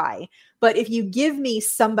and dry. But if you give me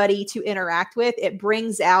somebody to interact with, it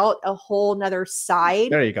brings out a whole nother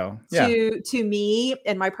side. There you go. To me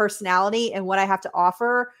and my personality and what I have to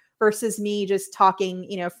offer, versus me just talking,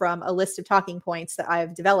 from a list of talking points that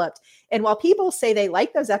I've developed. And while people say they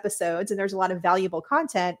like those episodes and there's a lot of valuable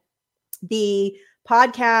content, the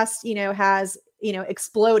podcast, has,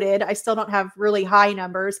 exploded. I still don't have really high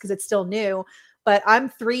numbers because it's still new, but I'm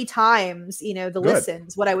 3 times, the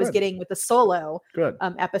listens, what I was getting with the solo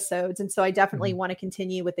episodes. And so I definitely want to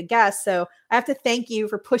continue with the guests. So I have to thank you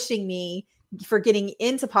for pushing me for getting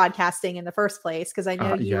into podcasting in the first place, because I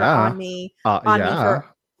know you were on me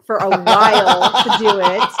for a while to do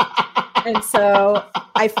it. And so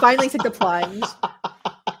I finally took the plunge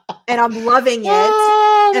and I'm loving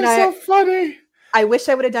it. And so funny. I wish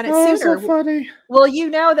I would have done it sooner. So funny. Well,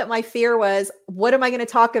 that my fear was, what am I going to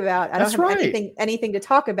talk about? I don't have anything to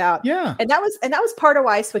talk about. Yeah. And that was part of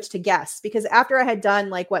why I switched to guests, because after I had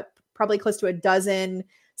done probably close to a dozen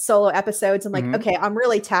solo episodes, I'm like, okay, I'm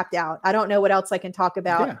really tapped out. I don't know what else I can talk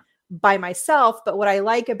about by myself. But what I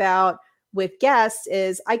like about with guests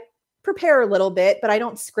is I prepare a little bit, but I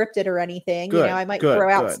don't script it or anything. I might throw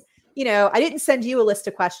out, I didn't send you a list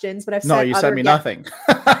of questions, but I've sent you sent me nothing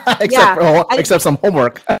except some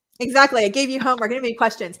homework. Exactly. I gave you homework. I didn't have any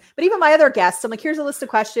questions, but even my other guests, I'm like, here's a list of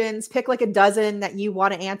questions, pick like a dozen that you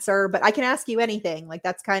want to answer, but I can ask you anything. Like,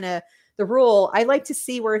 that's kind of the rule. I like to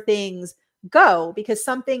see where things go, because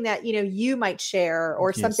something that you might share,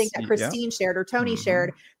 or something that Christine shared or Tony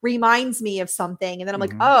shared, reminds me of something, and then I'm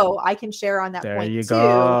like, I can share on that point too.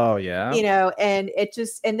 There you go. And it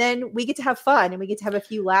just, and then we get to have fun and we get to have a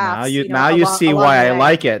few laughs. Now you see why I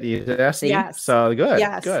like it. So good.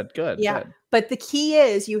 Yes. Good. Yeah. Good. But the key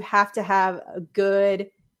is you have to have a good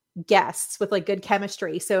guests with like good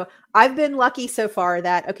chemistry. So I've been lucky so far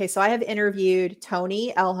that, okay, so I have interviewed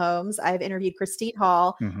Tony L. Holmes. I have interviewed Christine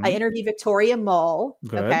Hall. I interviewed Victoria Mull.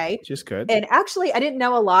 Good. Okay. She's good. And actually I didn't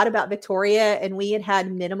know a lot about Victoria, and we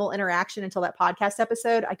had minimal interaction until that podcast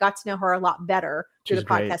episode. I got to know her a lot better through the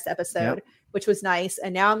podcast episode, which was nice.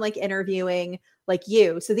 And now I'm like interviewing like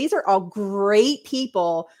you. So these are all great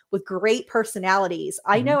people with great personalities.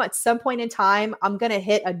 I know at some point in time, I'm going to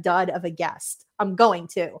hit a dud of a guest. I'm going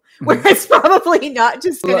to, where it's probably not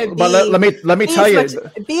just going to be. But let me tell you,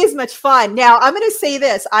 be as much fun. Now I'm going to say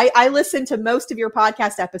this. I listen to most of your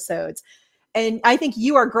podcast episodes, and I think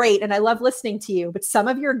you are great, and I love listening to you. But some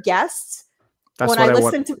of your guests, when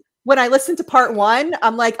I listen to part one,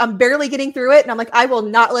 I'm like, I'm barely getting through it. And I'm like, I will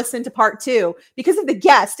not listen to part two because of the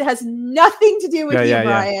guest. It has nothing to do with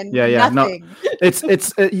Brian. Yeah. Nothing. No,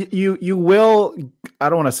 it's you will, I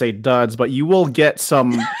don't want to say duds, but you will get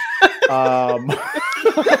some duds.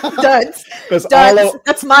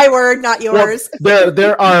 That's my word, not yours. Well,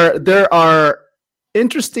 there are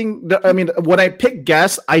interesting. I mean, when I pick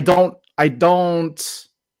guests, I don't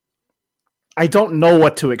know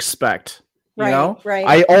what to expect. Right.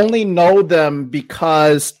 I only know them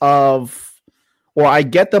because of, or I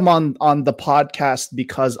get them on the podcast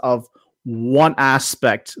because of one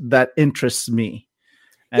aspect that interests me.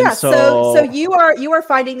 And so you are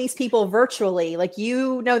finding these people virtually, like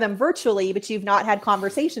you know them virtually, but you've not had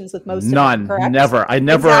conversations with most of them, correct? Never.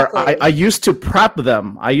 I used to prep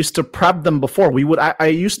them. I used to prep them before. I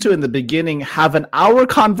used to in the beginning have an hour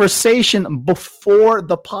conversation before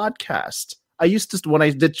the podcast. I used to, when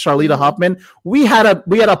I did Charlita Hoffman, we had a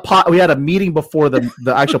meeting before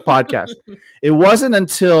the actual podcast. It wasn't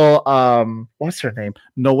until what's her name,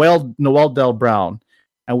 Noelle Del Brown,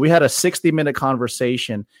 and we had a 60-minute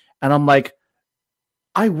conversation. And I'm like,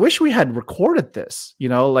 I wish we had recorded this.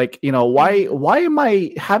 Why am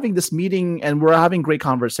I having this meeting and we're having great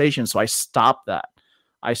conversation? So I stopped that.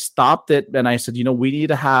 I stopped it and I said, we need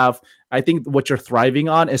to have. I think what you're thriving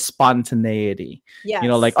on is spontaneity. Yes.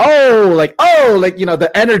 The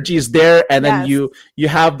energy is there, and then you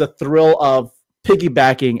have the thrill of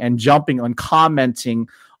piggybacking and jumping on commenting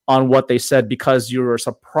on what they said because you were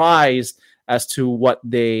surprised as to what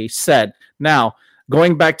they said. Now,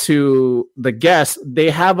 going back to the guests,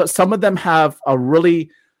 some of them have a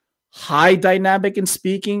really high dynamic in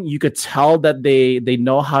speaking. You could tell that they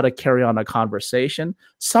know how to carry on a conversation.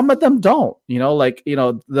 Some of them don't,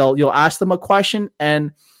 you'll ask them a question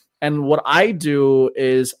and what I do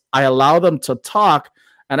is I allow them to talk,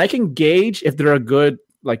 and I can gauge if they're a good,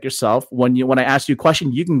 like yourself, when I ask you a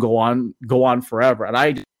question, you can go on forever. And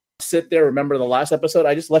I sit there, remember the last episode,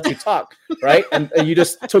 I just let you talk, right? And you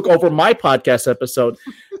just took over my podcast episode.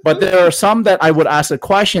 But there are some that I would ask a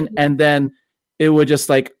question and then it would just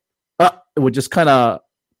it would just kind of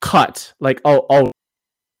cut, like,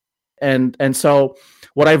 and so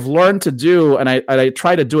what I've learned to do, and I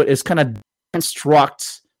try to do it, is kind of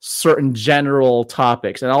construct certain general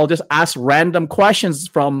topics, and I'll just ask random questions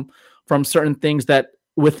from certain things that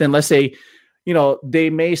within, let's say, they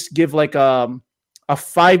may give like a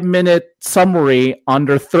 5-minute summary on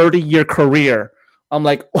their 30-year career. I'm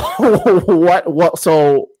like, what?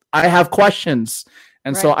 So I have questions,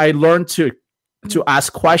 and so I learned to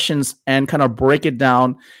ask questions and kind of break it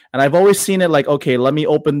down. And I've always seen it like, okay, let me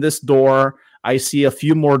open this door. I see a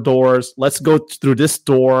few more doors. Let's go through this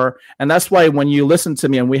door. And that's why when you listen to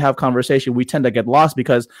me and we have conversation, we tend to get lost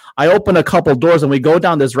because I open a couple doors and we go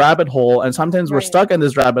down this rabbit hole. And sometimes we're stuck in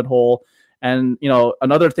this rabbit hole. And,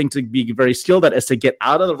 another thing to be very skilled at is to get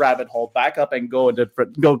out of the rabbit hole, back up and go through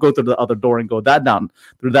the other door and go down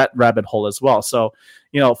through that rabbit hole as well. So,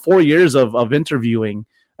 4 years of interviewing,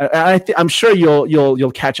 I'm sure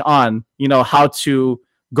you'll catch on, how to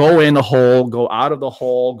go in a hole, go out of the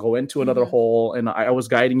hole, go into another hole. And I was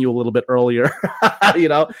guiding you a little bit earlier, and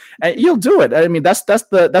you'll do it. I mean, that's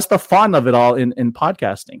the fun of it all in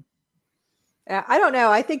podcasting. I don't know.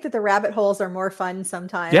 I think that the rabbit holes are more fun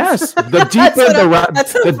sometimes. Yes, the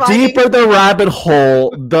deeper the rabbit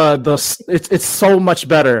hole, it's so much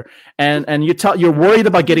better. And you're worried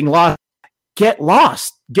about getting lost. Get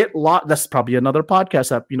lost. That's probably another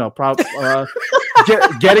podcast app,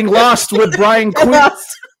 getting lost with Brian Quinn,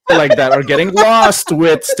 like that, or getting lost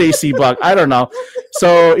with Stacy Buck. I don't know.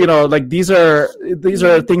 So, these are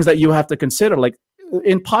things that you have to consider. Like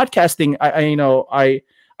in podcasting, I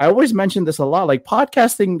always mention this a lot. Like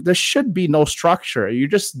podcasting, there should be no structure. You're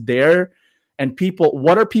just there. And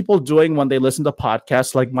what are people doing when they listen to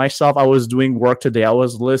podcasts? Like myself, I was doing work today. I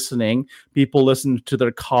was listening. People listen to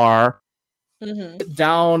their car.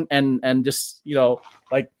 Down and just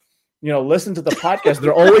listen to the podcast.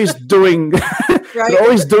 They're always doing Right? They're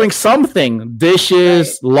always doing something,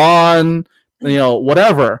 dishes, lawn,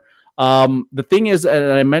 whatever. The thing is,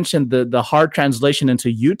 and I mentioned the hard translation into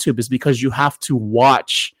YouTube is because you have to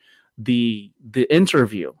watch the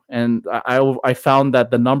interview, and I found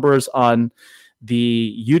that the numbers on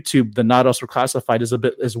the YouTube, the Not Also Classified,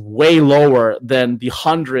 is way lower than the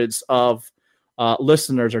hundreds of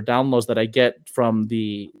listeners or downloads that I get from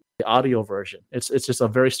the audio version. It's just a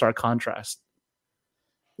very stark contrast.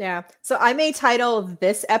 Yeah. So I may title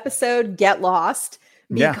this episode "Get Lost"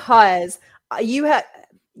 because you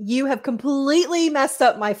have completely messed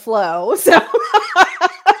up my flow. So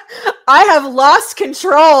I have lost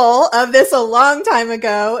control of this a long time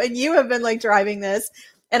ago, and you have been like driving this.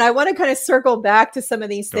 And I want to kind of circle back to some of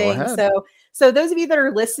these things. So those of you that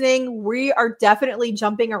are listening, we are definitely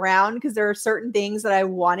jumping around because there are certain things that I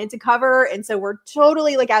wanted to cover. And so we're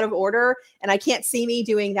totally like out of order, and I can't see me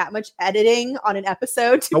doing that much editing on an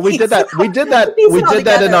episode. We did that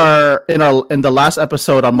in the last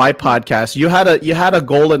episode on my podcast. You had a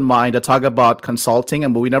goal in mind to talk about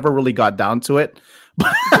consulting, but we never really got down to it.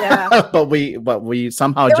 but we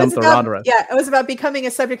somehow jumped around. Yeah, it was about becoming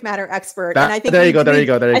a subject matter expert. And I think there you go.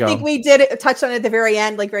 I think we did touch on it at the very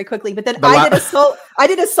end, like very quickly. But then I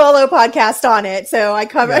did a solo podcast on it, so I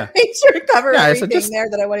made sure to cover everything there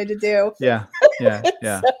that I wanted to do. Yeah.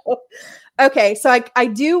 So I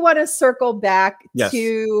do want to circle back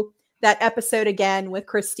to that episode again with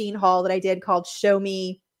Christine Hall that I did called "Show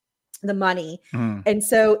Me the Money." And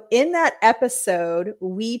so in that episode,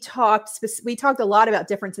 we talked a lot about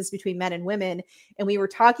differences between men and women. And we were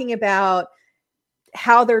talking about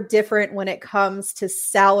how they're different when it comes to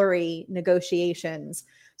salary negotiations.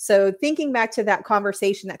 So thinking back to that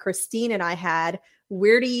conversation that Christine and I had,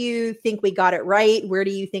 where do you think we got it right? Where do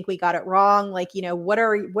you think we got it wrong? Like, what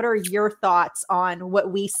are your thoughts on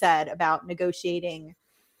what we said about negotiating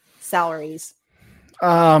salaries?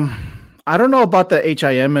 I don't know about the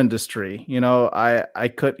HIM industry. I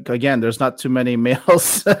could, again, there's not too many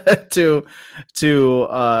males to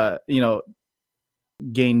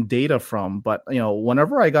gain data from. But,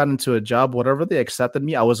 whenever I got into a job, whatever they accepted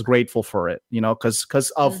me, I was grateful for it,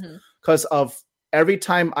 because of every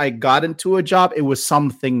time I got into a job, it was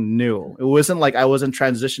something new. It wasn't like I wasn't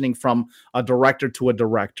transitioning from a director to a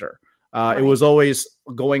director. It was always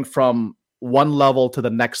going from one level to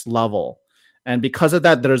the next level. And because of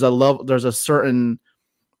that, there's a certain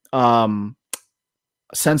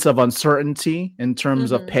sense of uncertainty in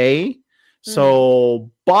terms of pay.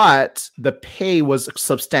 So, but the pay was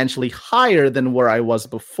substantially higher than where I was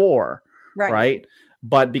before, right?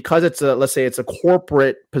 But because let's say it's a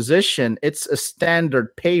corporate position, it's a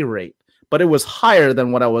standard pay rate, but it was higher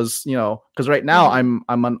than what I was, because right now I'm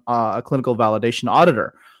a clinical validation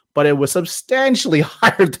auditor, but it was substantially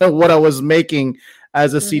higher than what I was making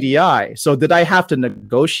as a CDI. So did I have to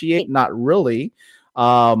negotiate? Not really.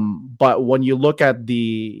 But when you look at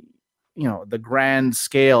the grand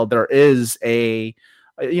scale, there is you're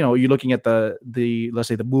looking at the let's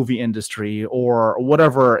say the movie industry or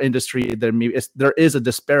whatever industry there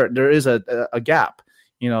is a gap,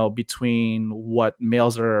 between what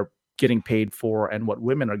males are getting paid for and what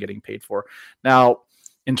women are getting paid for. Now,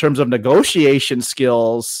 in terms of negotiation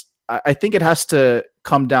skills, I think it has to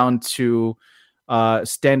come down to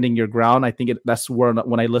standing your ground. I think that's where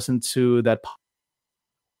when I listen to that,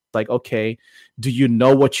 like, okay, do you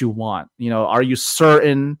know what you want? Are you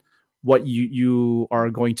certain what you are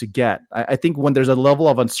going to get? I think when there's a level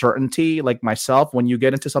of uncertainty, like myself, when you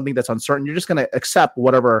get into something that's uncertain, you're just going to accept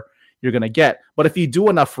whatever you're going to get. But if you do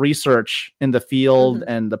enough research in the field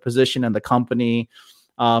and the position and the company,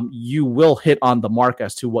 you will hit on the mark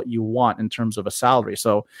as to what you want in terms of a salary.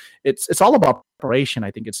 So it's all about preparation.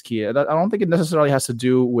 I think it's key. I don't think it necessarily has to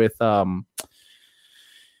do with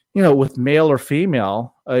with male or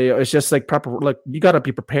female. It's just like you got to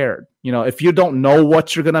be prepared. If you don't know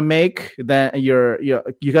what you're gonna make, then you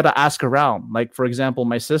got to ask around. Like, for example,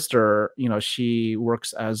 my sister, she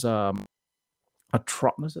works as a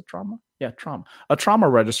trauma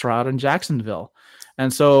registrar out in Jacksonville.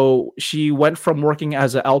 And so she went from working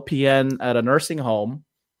as an LPN at a nursing home,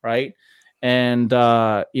 right? And,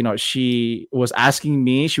 she was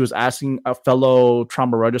asking fellow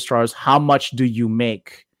trauma registrars, how much do you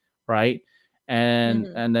make, right?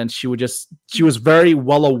 And then she was very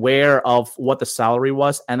well aware of what the salary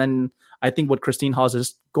was. And then I think what Christine Hall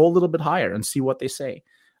is go a little bit higher and see what they say.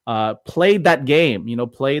 Played that game,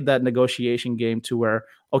 played that negotiation game to where,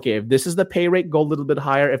 okay, if this is the pay rate, go a little bit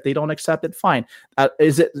higher. If they don't accept it, fine.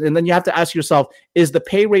 Is it? And then you have to ask yourself, is the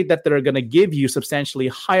pay rate that they're going to give you substantially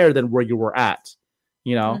higher than where you were at?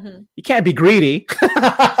 You know, you can't be greedy.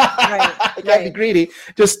 Right. You can't be greedy.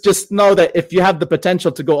 Just know that if you have the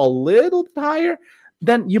potential to go a little bit higher,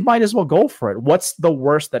 then you might as well go for it. What's the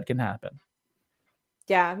worst that can happen?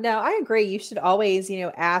 Yeah, no, I agree. You should always,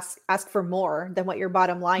 ask for more than what your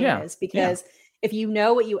bottom line is, because if you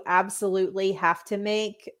know what you absolutely have to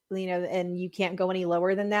make, and you can't go any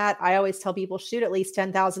lower than that, I always tell people shoot at least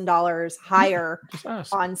 $10,000 higher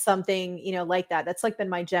on something, like that. That's like been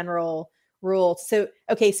my general rule. So,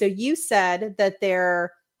 okay. So you said that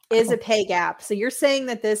there is a pay gap. So you're saying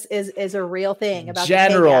that this is a real thing about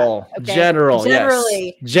generally, okay.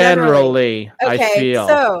 I feel.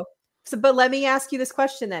 So, but let me ask you this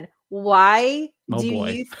question then. Why do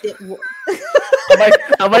you think...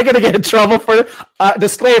 Am I going to get in trouble for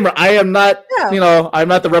disclaimer? I am not, I'm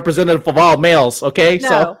not the representative of all males. Okay. No.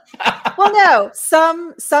 So, well, no,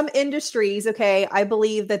 some industries. Okay. I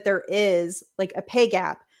believe that there is like a pay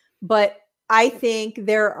gap, but I think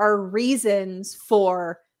there are reasons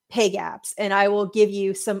for pay gaps. And I will give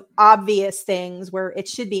you some obvious things where it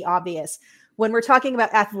should be obvious. When we're talking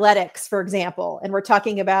about athletics, for example, and we're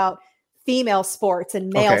talking about female sports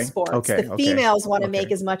and male sports, the females want to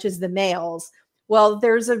make as much as the males. Well,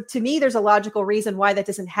 to me, there's a logical reason why that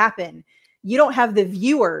doesn't happen. You don't have the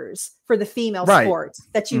viewers for the female sports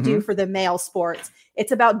that you do for the male sports.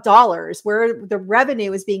 It's about dollars, where the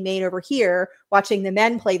revenue is being made over here watching the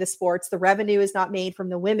men play the sports. The revenue is not made from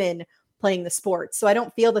the women playing the sports. So I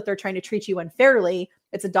don't feel that they're trying to treat you unfairly.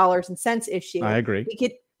 It's a dollars and cents issue. I agree.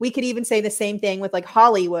 We could even say the same thing with like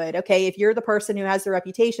Hollywood. Okay. If you're the person who has the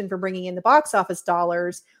reputation for bringing in the box office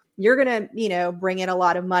dollars, you're going to, bring in a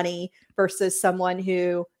lot of money versus someone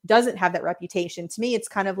who doesn't have that reputation. To me, it's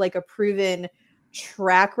kind of like a proven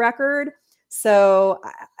track record. So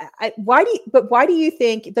why do you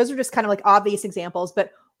think, those are just kind of like obvious examples,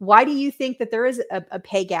 but why do you think that there is a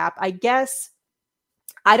pay gap? I guess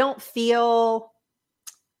I don't feel,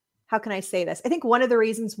 how can I say this? I think one of the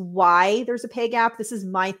reasons why there's a pay gap, this is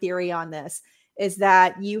my theory on this, is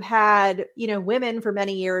that you had, women for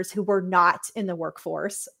many years who were not in the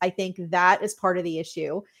workforce. I think that is part of the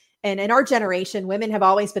issue. And in our generation, women have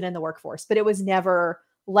always been in the workforce, but it was never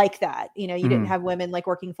like that. You didn't have women like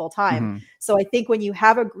working full time. So I think when you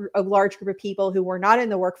have a large group of people who were not in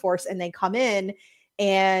the workforce and they come in,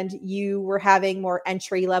 and you were having more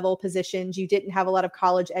entry level positions, you didn't have a lot of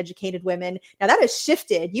college educated women. Now that has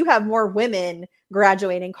shifted. You have more women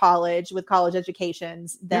graduating college with college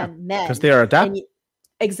educations than men. Because they are adapting.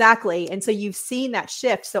 Exactly. And so you've seen that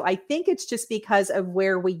shift. So I think it's just because of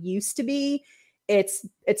where we used to be. It's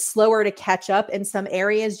slower to catch up in some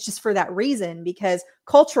areas just for that reason, because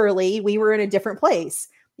culturally we were in a different place,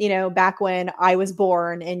 back when I was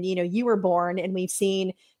born and, you were born, and we've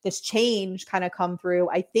seen this change kind of come through.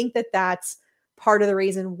 I think that that's part of the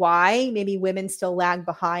reason why maybe women still lag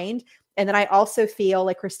behind. And then I also feel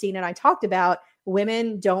like Christine and I talked about,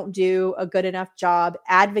 women don't do a good enough job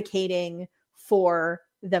advocating for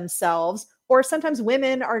themselves, or sometimes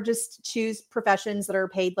women are just choose professions that are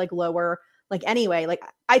paid like lower, like anyway. Like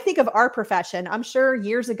I think of our profession, I'm sure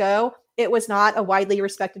years ago, it was not a widely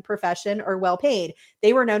respected profession or well paid.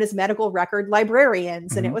 They were known as medical record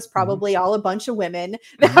librarians, and it was probably all a bunch of women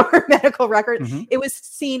that were medical records. It was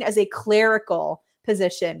seen as a clerical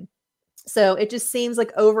position. So it just seems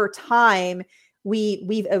like over time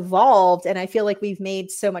we've evolved, and I feel like we've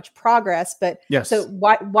made so much progress. But so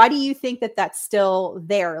why do you think that that's still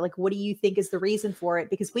there? Like, what do you think is the reason for it?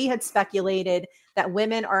 Because we had speculated that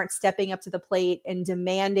women aren't stepping up to the plate and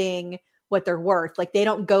demanding what they're worth. Like they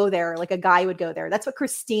don't go there like a guy would go there. That's what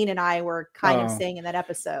Christine and I were kind of saying in that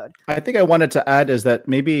episode. I think I wanted to add is that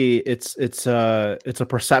maybe it's a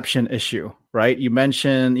perception issue, right? You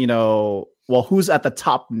mentioned, who's at the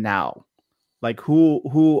top now? Like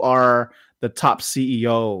who are the top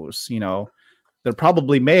CEOs? They're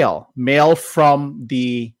probably male from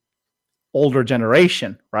the older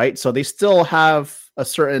generation, right? So they still have a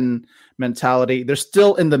certain mentality. They're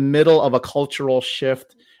still in the middle of a cultural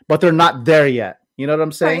shift, but they're not there yet. You know what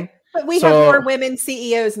I'm saying? Right. But we have more women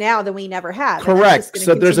CEOs now than we never had. Correct.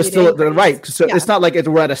 So there's right. So it's not like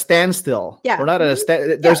we're at a standstill. Yeah. We're not at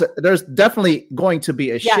a there's definitely going to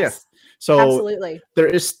be a shift. So absolutely. There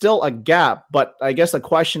is still a gap, but I guess the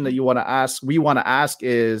question that we want to ask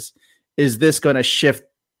is this going to shift?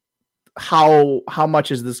 How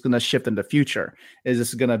much is this going to shift in the future? Is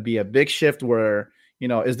this going to be a big shift where,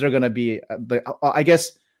 is there going to be I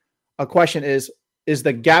guess a question is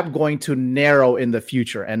the gap going to narrow in the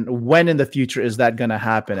future? And when in the future is that going to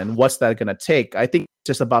happen? And what's that going to take? I think it's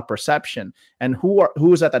just about perception and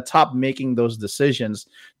who's at the top making those decisions.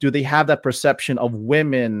 Do they have that perception of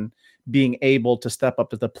women being able to step up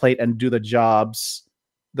to the plate and do the jobs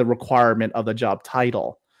the requirement of the job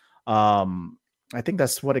title. I think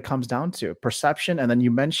that's what it comes down to, perception. And then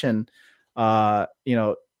you mentioned,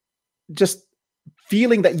 just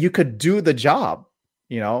feeling that you could do the job,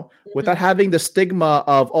 without having the stigma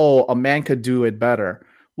of, oh, a man could do it better.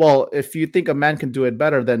 Well, if you think a man can do it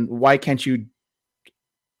better, then why can't you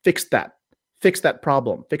fix that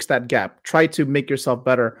problem, fix that gap, try to make yourself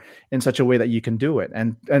better in such a way that you can do it,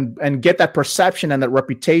 and get that perception and that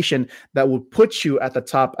reputation that will put you at the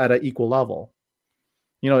top at an equal level.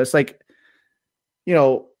 It's like,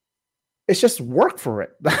 it's just work for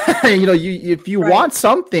it. If you want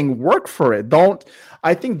something, work for it. Don't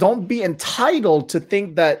be entitled to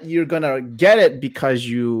think that you're going to get it because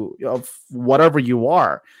of whatever you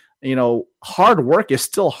are. Hard work is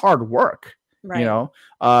still hard work. Right.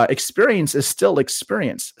 Experience is still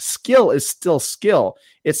experience. Skill is still skill.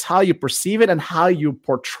 It's how you perceive it and how you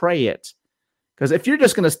portray it. Because if you're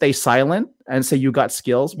just going to stay silent and say you got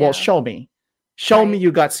skills, well, show me. Show me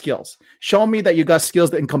you got skills. Show me that you got skills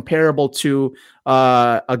that are incomparable to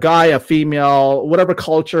a guy, a female, whatever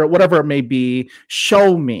culture, whatever it may be.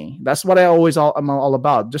 Show me. That's what I'm all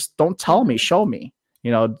about. Just don't tell me. Show me.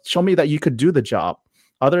 Show me that you could do the job.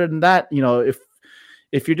 Other than that,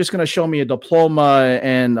 if you're just going to show me a diploma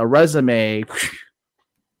and a resume,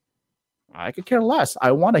 I could care less.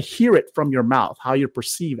 I want to hear it from your mouth, how you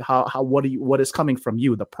perceive, what is coming from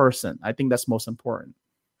you, the person. I think that's most important.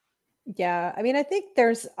 Yeah. I mean, I think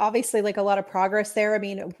there's obviously like a lot of progress there. I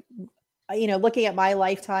mean, looking at my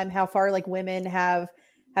lifetime, how far like women have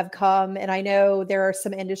come. And I know there are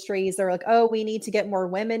some industries that are like, oh, we need to get more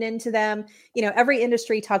women into them. Every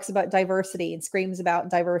industry talks about diversity and screams about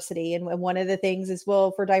diversity. And one of the things is,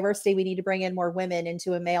 well, for diversity, we need to bring in more women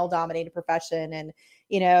into a male dominated profession. And,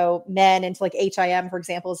 men into like HIM, for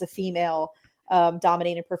example, is a female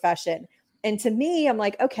dominated profession. And to me, I'm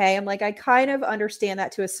like, okay, I kind of understand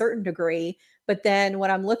that to a certain degree. But then when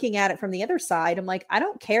I'm looking at it from the other side, I'm like, I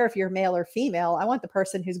don't care if you're male or female. I want the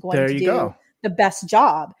person who's going to do the best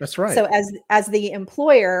job. That's right. So as the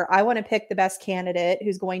employer, I want to pick the best candidate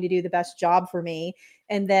who's going to do the best job for me.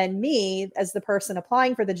 And then me, as the person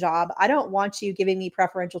applying for the job, I don't want you giving me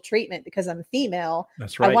preferential treatment because I'm female.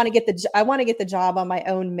 That's right. I want to get the job on my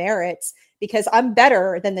own merits because I'm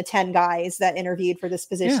better than the 10 guys that interviewed for this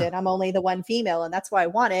position. Yeah. I'm only the one female, and that's why I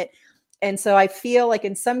want it. And so I feel like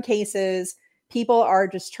in some cases, people are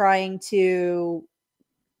just trying to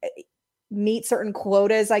meet certain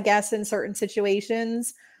quotas, I guess, in certain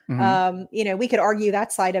situations. Mm-hmm. We could argue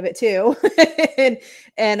that side of it too.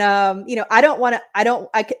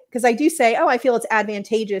 Because I do say, oh, I feel it's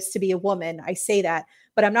advantageous to be a woman. I say that,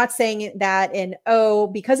 but I'm not saying that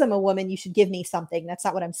because I'm a woman, you should give me something. That's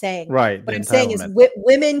not what I'm saying. Right. What I'm saying is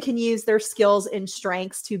women can use their skills and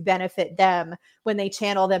strengths to benefit them when they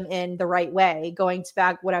channel them in the right way. Going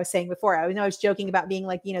back what I was saying before, I was joking about being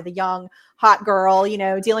like, the young hot girl,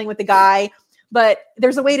 dealing with the guy. But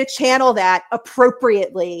there's a way to channel that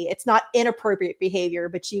appropriately. It's not inappropriate behavior,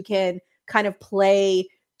 but you can kind of play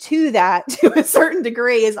to that to a certain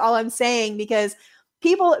degree is all I'm saying, because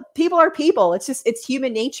people are people. It's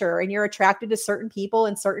human nature, and you're attracted to certain people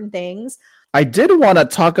and certain things. I did want to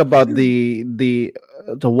talk about the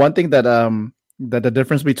one thing that the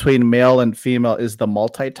difference between male and female is the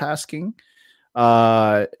multitasking.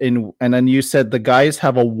 And then you said the guys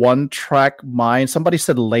have a one-track mind. Somebody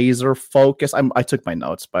said laser focus. I took my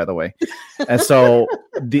notes, by the way, and so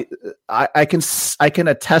I can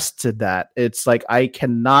attest to that. It's like I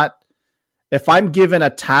cannot, if I'm given a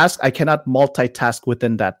task, I cannot multitask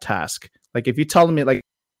within that task. Like if you tell me like,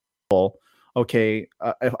 okay,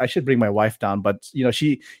 I should bring my wife down, but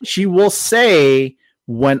she will say,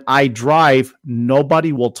 when I drive,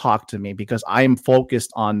 nobody will talk to me because I am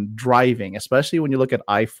focused on driving, especially when you look at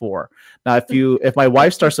I-4. Now, if my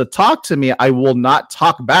wife starts to talk to me, I will not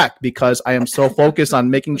talk back because I am so focused on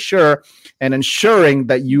making sure and ensuring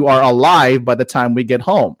that you are alive by the time we get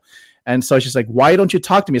home. And so she's like, why don't you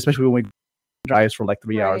talk to me? Especially when we drives for like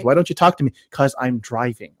 3 hours. Why don't you talk to me? Because I'm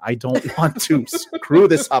driving. I don't want to screw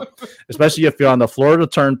this up, especially if you're on the Florida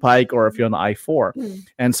Turnpike or if you're on the I-4.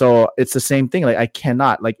 And so it's the same thing. Like I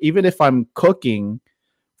cannot, like even if I'm cooking,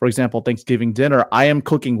 for example, Thanksgiving dinner, I am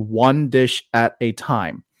cooking one dish at a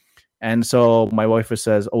time. And so my wife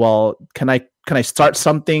says, well, can I start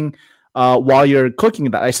something while you're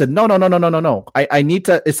cooking that? I said, no. I need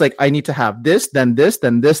to, it's like, I need to have this, then this,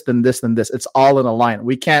 then this, then this, then this. It's all in a line.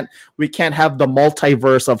 We can't have the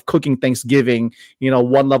multiverse of cooking Thanksgiving,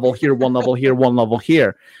 one level here, one level here, one level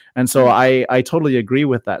here. And so I totally agree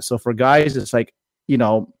with that. So for guys, it's like,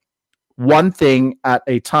 one thing at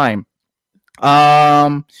a time.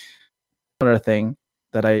 Another thing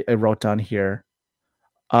that I wrote down here.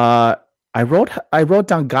 I wrote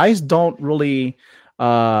down, guys don't really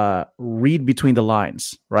read between the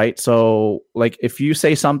lines, right? So like if you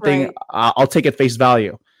say something, Right. I'll take it face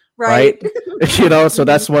value. Right. Right? So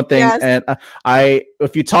that's one thing. Yes. And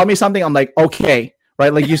if you tell me something, I'm like, okay,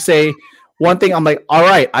 right? Like you say one thing, I'm like, all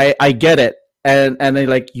right, I get it. And then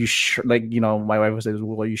like, you sure, like, my wife says,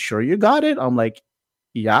 well, are you sure you got it? I'm like,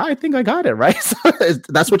 yeah, I think I got it, right? So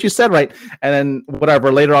that's what you said, right? And then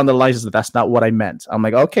whatever, later on the line says, that's not what I meant. I'm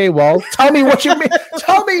like, okay, well, tell me what you mean.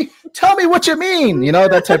 tell me what you mean,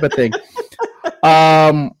 that type of thing.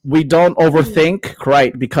 We don't overthink,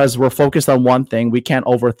 right? Because we're focused on one thing. We can't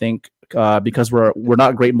overthink because we're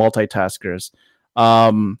not great multitaskers.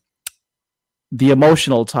 The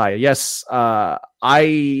emotional tie. Yes,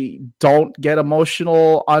 I don't get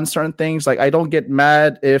emotional on certain things. Like I don't get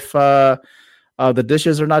mad if the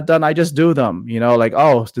dishes are not done. I just do them. Like,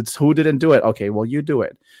 oh, who didn't do it? Okay, well, you do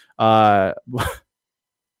it.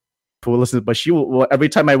 Listen, but she will, every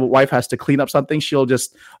time my wife has to clean up something, she'll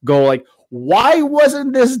just go like, why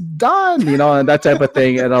wasn't this done? And that type of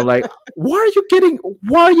thing. And I'm like, why are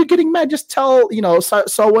you getting mad? Just tell,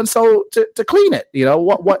 so and so to clean it.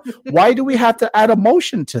 Why do we have to add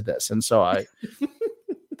emotion to this? And so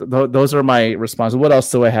those are my responses. What else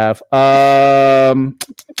do I have?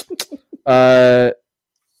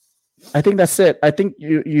 I think that's it. I think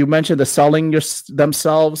you mentioned the selling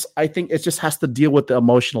themselves. I think it just has to deal with the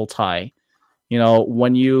emotional tie.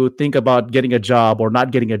 When you think about getting a job or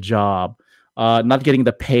not getting a job, not getting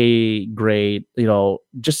the pay grade,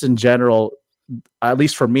 just in general, at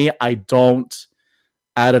least for me, I don't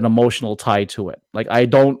add an emotional tie to it. Like I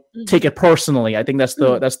don't take it personally. I think that's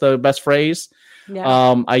the best phrase.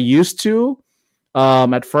 Yeah. I used to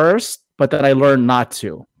at first, but then I learned not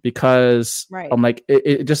to. Because I'm like,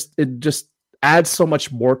 it just adds so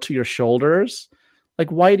much more to your shoulders.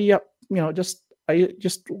 Like, why do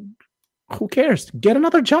who cares? Get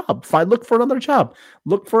another job. Look for another job.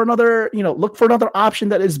 Look for another option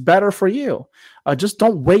that is better for you. Just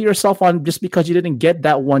don't weigh yourself on just because you didn't get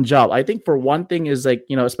that one job. I think for one thing is like,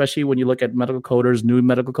 especially when you look at medical coders, new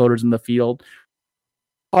medical coders in the field,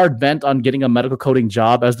 are bent on getting a medical coding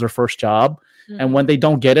job as their first job. Mm-hmm. And when they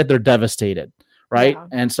don't get it, they're devastated. Right. Yeah.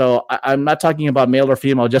 And so I'm not talking about male or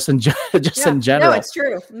female, just in general. No, it's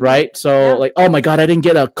true. Mm-hmm. Right. So like, oh my God, I didn't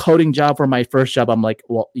get a coding job for my first job. I'm like,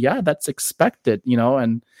 well, yeah, that's expected,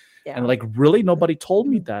 and like, really nobody told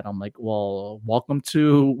me that. I'm like, well, welcome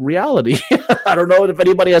to reality. I don't know if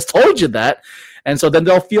anybody has told you that. And so then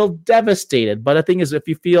they'll feel devastated. But the thing is, if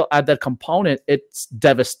you feel at that component, it's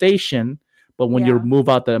devastation. But when you move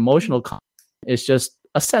out the emotional, it's just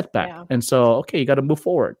a setback. Yeah. And so, okay, you got to move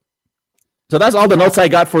forward. So that's all the notes I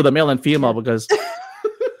got for the male and female, because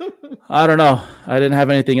I don't know. I didn't have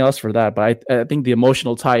anything else for that, but I think the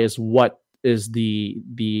emotional tie is what is the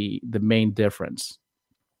main difference.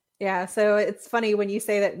 Yeah. So it's funny when you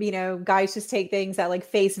say that, guys just take things at like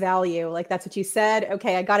face value. Like that's what you said.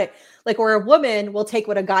 Okay, I got it. Like where a woman will take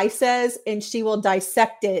what a guy says and she will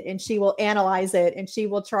dissect it and she will analyze it and she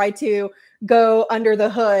will try to go under the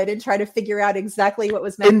hood and try to figure out exactly what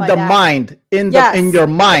was meant by that. In your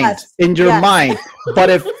mind.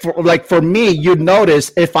 But for me, you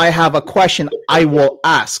notice if I have a question, I will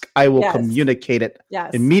ask, I will communicate it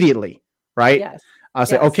immediately. Right. Yes. I'll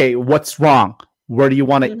say, okay, what's wrong? Where do you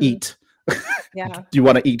want to eat? Yeah. Do you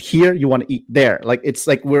want to eat here? You want to eat there? Like, it's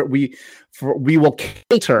like we will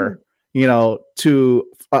cater, to,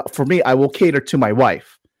 for me, I will cater to my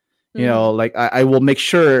wife. Like I will make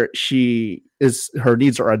sure her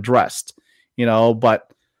needs are addressed,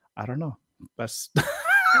 but I don't know. That's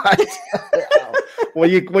when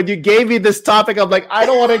you gave me this topic, I'm like, I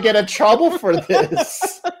don't want to get in trouble for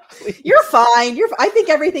this. You're fine. I think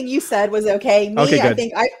everything you said was okay. Me, okay,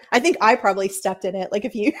 I think I probably stepped in it like a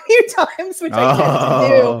few times, which I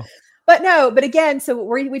tend to do. But again, so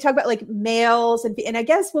we talk about like males and I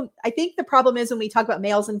guess I think the problem is when we talk about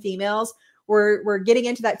males and females, we're getting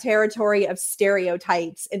into that territory of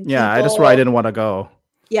stereotypes and that's where I didn't want to go.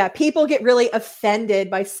 Yeah, people get really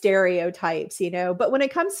offended by stereotypes, but when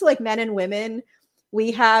it comes to like men and women, we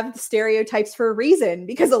have stereotypes for a reason,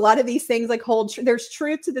 because a lot of these things like there's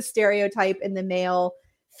truth to the stereotype in the male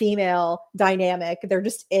female dynamic. There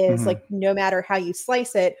just is, like, no matter how you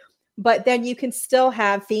slice it. But then you can still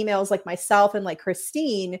have females like myself and like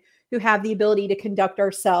Christine who have the ability to conduct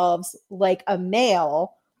ourselves like a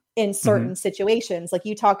male in certain situations. Like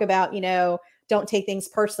you talk about, don't take things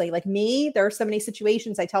personally. Like me, there are so many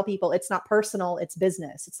situations I tell people it's not personal, it's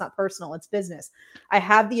business. It's not personal, it's business. I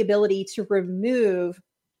have the ability to remove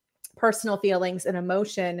personal feelings and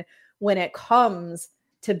emotion when it comes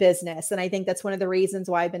to business. And I think that's one of the reasons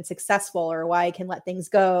why I've been successful, or why I can let things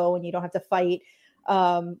go and you don't have to fight,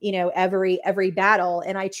 every battle.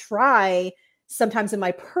 And I try sometimes in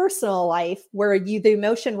my personal life where the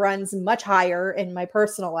emotion runs much higher in my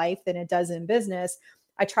personal life than it does in business.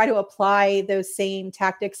 I try to apply those same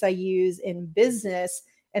tactics I use in business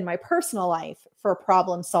in my personal life for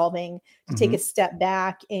problem solving, to take a step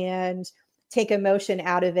back and take emotion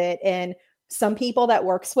out of it. And some people that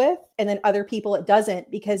works with, and then other people it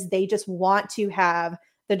doesn't, because they just want to have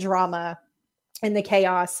the drama and the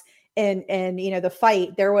chaos and the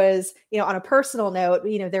fight. There was, on a personal note,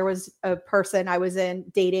 there was a person I was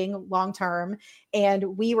dating long term,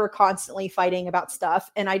 and we were constantly fighting about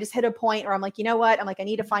stuff. And I just hit a point where I'm like, you know what? I'm like, I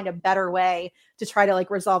need to find a better way to try to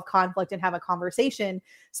resolve conflict and have a conversation.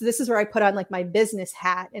 So this is where I put on my business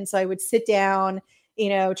hat. And so I would sit down,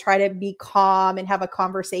 try to be calm and have a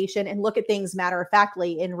conversation and look at things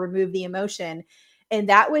matter-of-factly and remove the emotion. And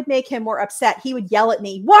that would make him more upset. He would yell at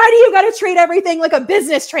me, why do you got to treat everything like a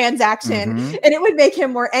business transaction? And it would make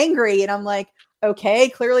him more angry. And I'm like, okay,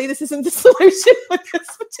 clearly this isn't the solution with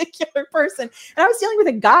this particular person. And I was dealing with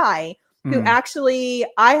a guy who actually,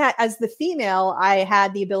 as the female, I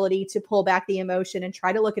had the ability to pull back the emotion and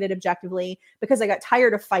try to look at it objectively, because I got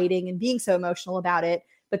tired of fighting and being so emotional about it.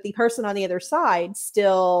 But the person on the other side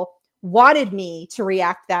still wanted me to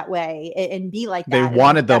react that way and be like that. They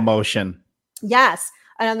wanted the emotion. Yes.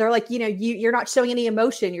 And they're like, you're not showing any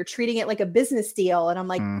emotion. You're treating it like a business deal. And I'm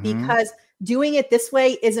like, because doing it this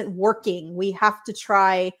way isn't working. We have to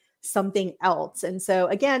try something else. And so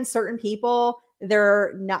again, certain people,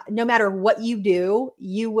 they're not, no matter what you do,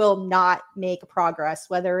 you will not make progress,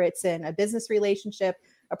 whether it's in a business relationship,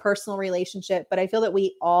 a personal relationship. But I feel that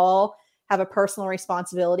we all have a personal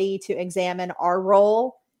responsibility to examine our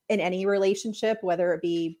role in any relationship, whether it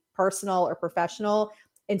be personal or professional,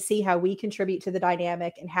 and see how we contribute to the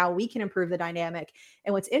dynamic and how we can improve the dynamic.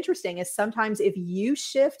 And what's interesting is sometimes if you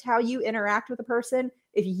shift how you interact with a person,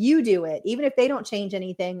 if you do it, even if they don't change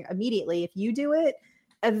anything immediately, if you do it,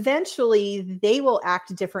 eventually they will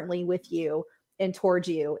act differently with you and towards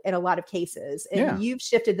you in a lot of cases. And you've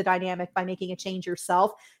shifted the dynamic by making a change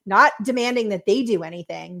yourself, not demanding that they do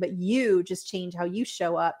anything, but you just change how you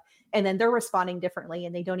show up. And then they're responding differently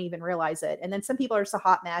and they don't even realize it. And then some people are just a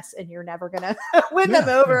hot mess and you're never going to win them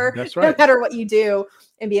over, no matter what you do,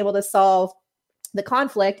 and be able to solve the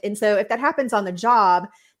conflict. And so if that happens on the job,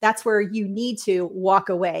 that's where you need to walk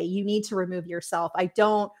away. You need to remove yourself. I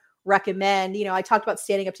don't recommend, I talked about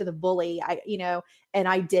standing up to the bully, and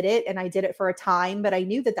I did it for a time, but I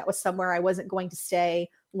knew that was somewhere I wasn't going to stay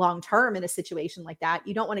long-term in a situation like that.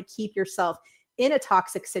 You don't want to keep yourself in a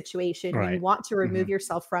toxic situation. Right. You want to remove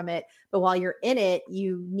yourself from it. But while you're in it,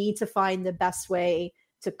 you need to find the best way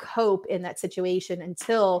to cope in that situation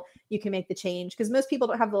until you can make the change. Because most people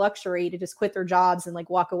don't have the luxury to just quit their jobs and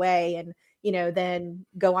walk away and, then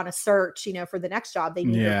go on a search, for the next job. They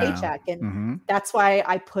need a paycheck. And that's why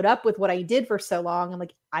I put up with what I did for so long. I'm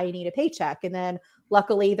like, I need a paycheck. And then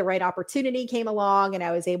luckily the right opportunity came along and I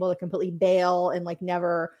was able to completely bail and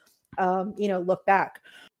never, look back.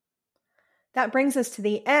 That brings us to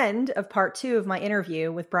the end of part 2 of my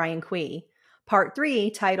interview with Brian Kui. Part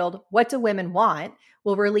 3, titled What Do Women Want?,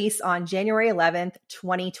 will release on January 11th,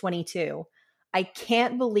 2022. I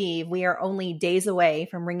can't believe we are only days away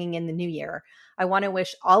from ringing in the new year. I want to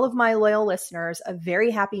wish all of my loyal listeners a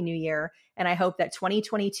very happy new year, and I hope that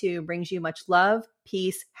 2022 brings you much love,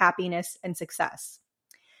 peace, happiness, and success.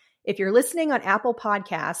 If you're listening on Apple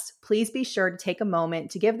Podcasts, please be sure to take a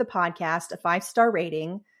moment to give the podcast a 5-star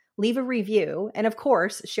rating, leave a review, and of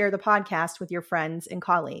course, share the podcast with your friends and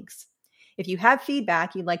colleagues. If you have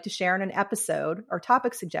feedback you'd like to share in an episode or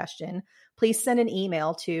topic suggestion, please send an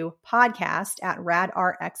email to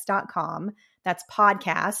podcast@radrx.com. That's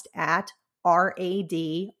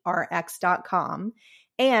podcast@radrx.com.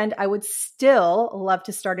 And I would still love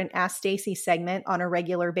to start an Ask Stacey segment on a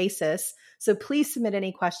regular basis. So please submit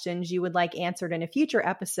any questions you would like answered in a future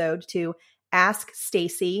episode to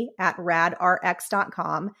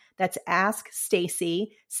askstacy@radrx.com. That's Ask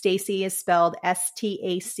Stacey. Stacey is spelled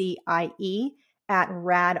STACIE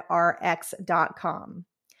 @radrx.com.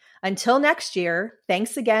 Until next year,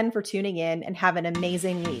 thanks again for tuning in and have an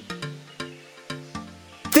amazing week.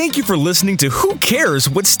 Thank you for listening to Who Cares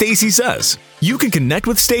What Stacey Says? You can connect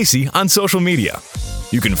with Stacey on social media.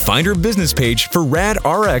 You can find her business page for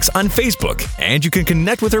RadRx on Facebook, and you can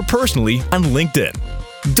connect with her personally on LinkedIn.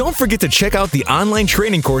 Don't forget to check out the online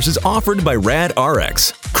training courses offered by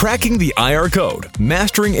RadRx. Cracking the IR Code,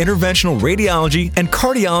 Mastering Interventional Radiology and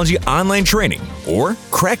Cardiology Online Training, or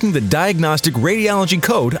Cracking the Diagnostic Radiology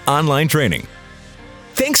Code Online Training.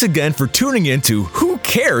 Thanks again for tuning in to Who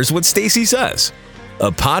Cares What Stacy Says?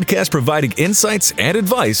 A podcast providing insights and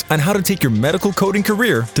advice on how to take your medical coding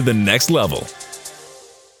career to the next level.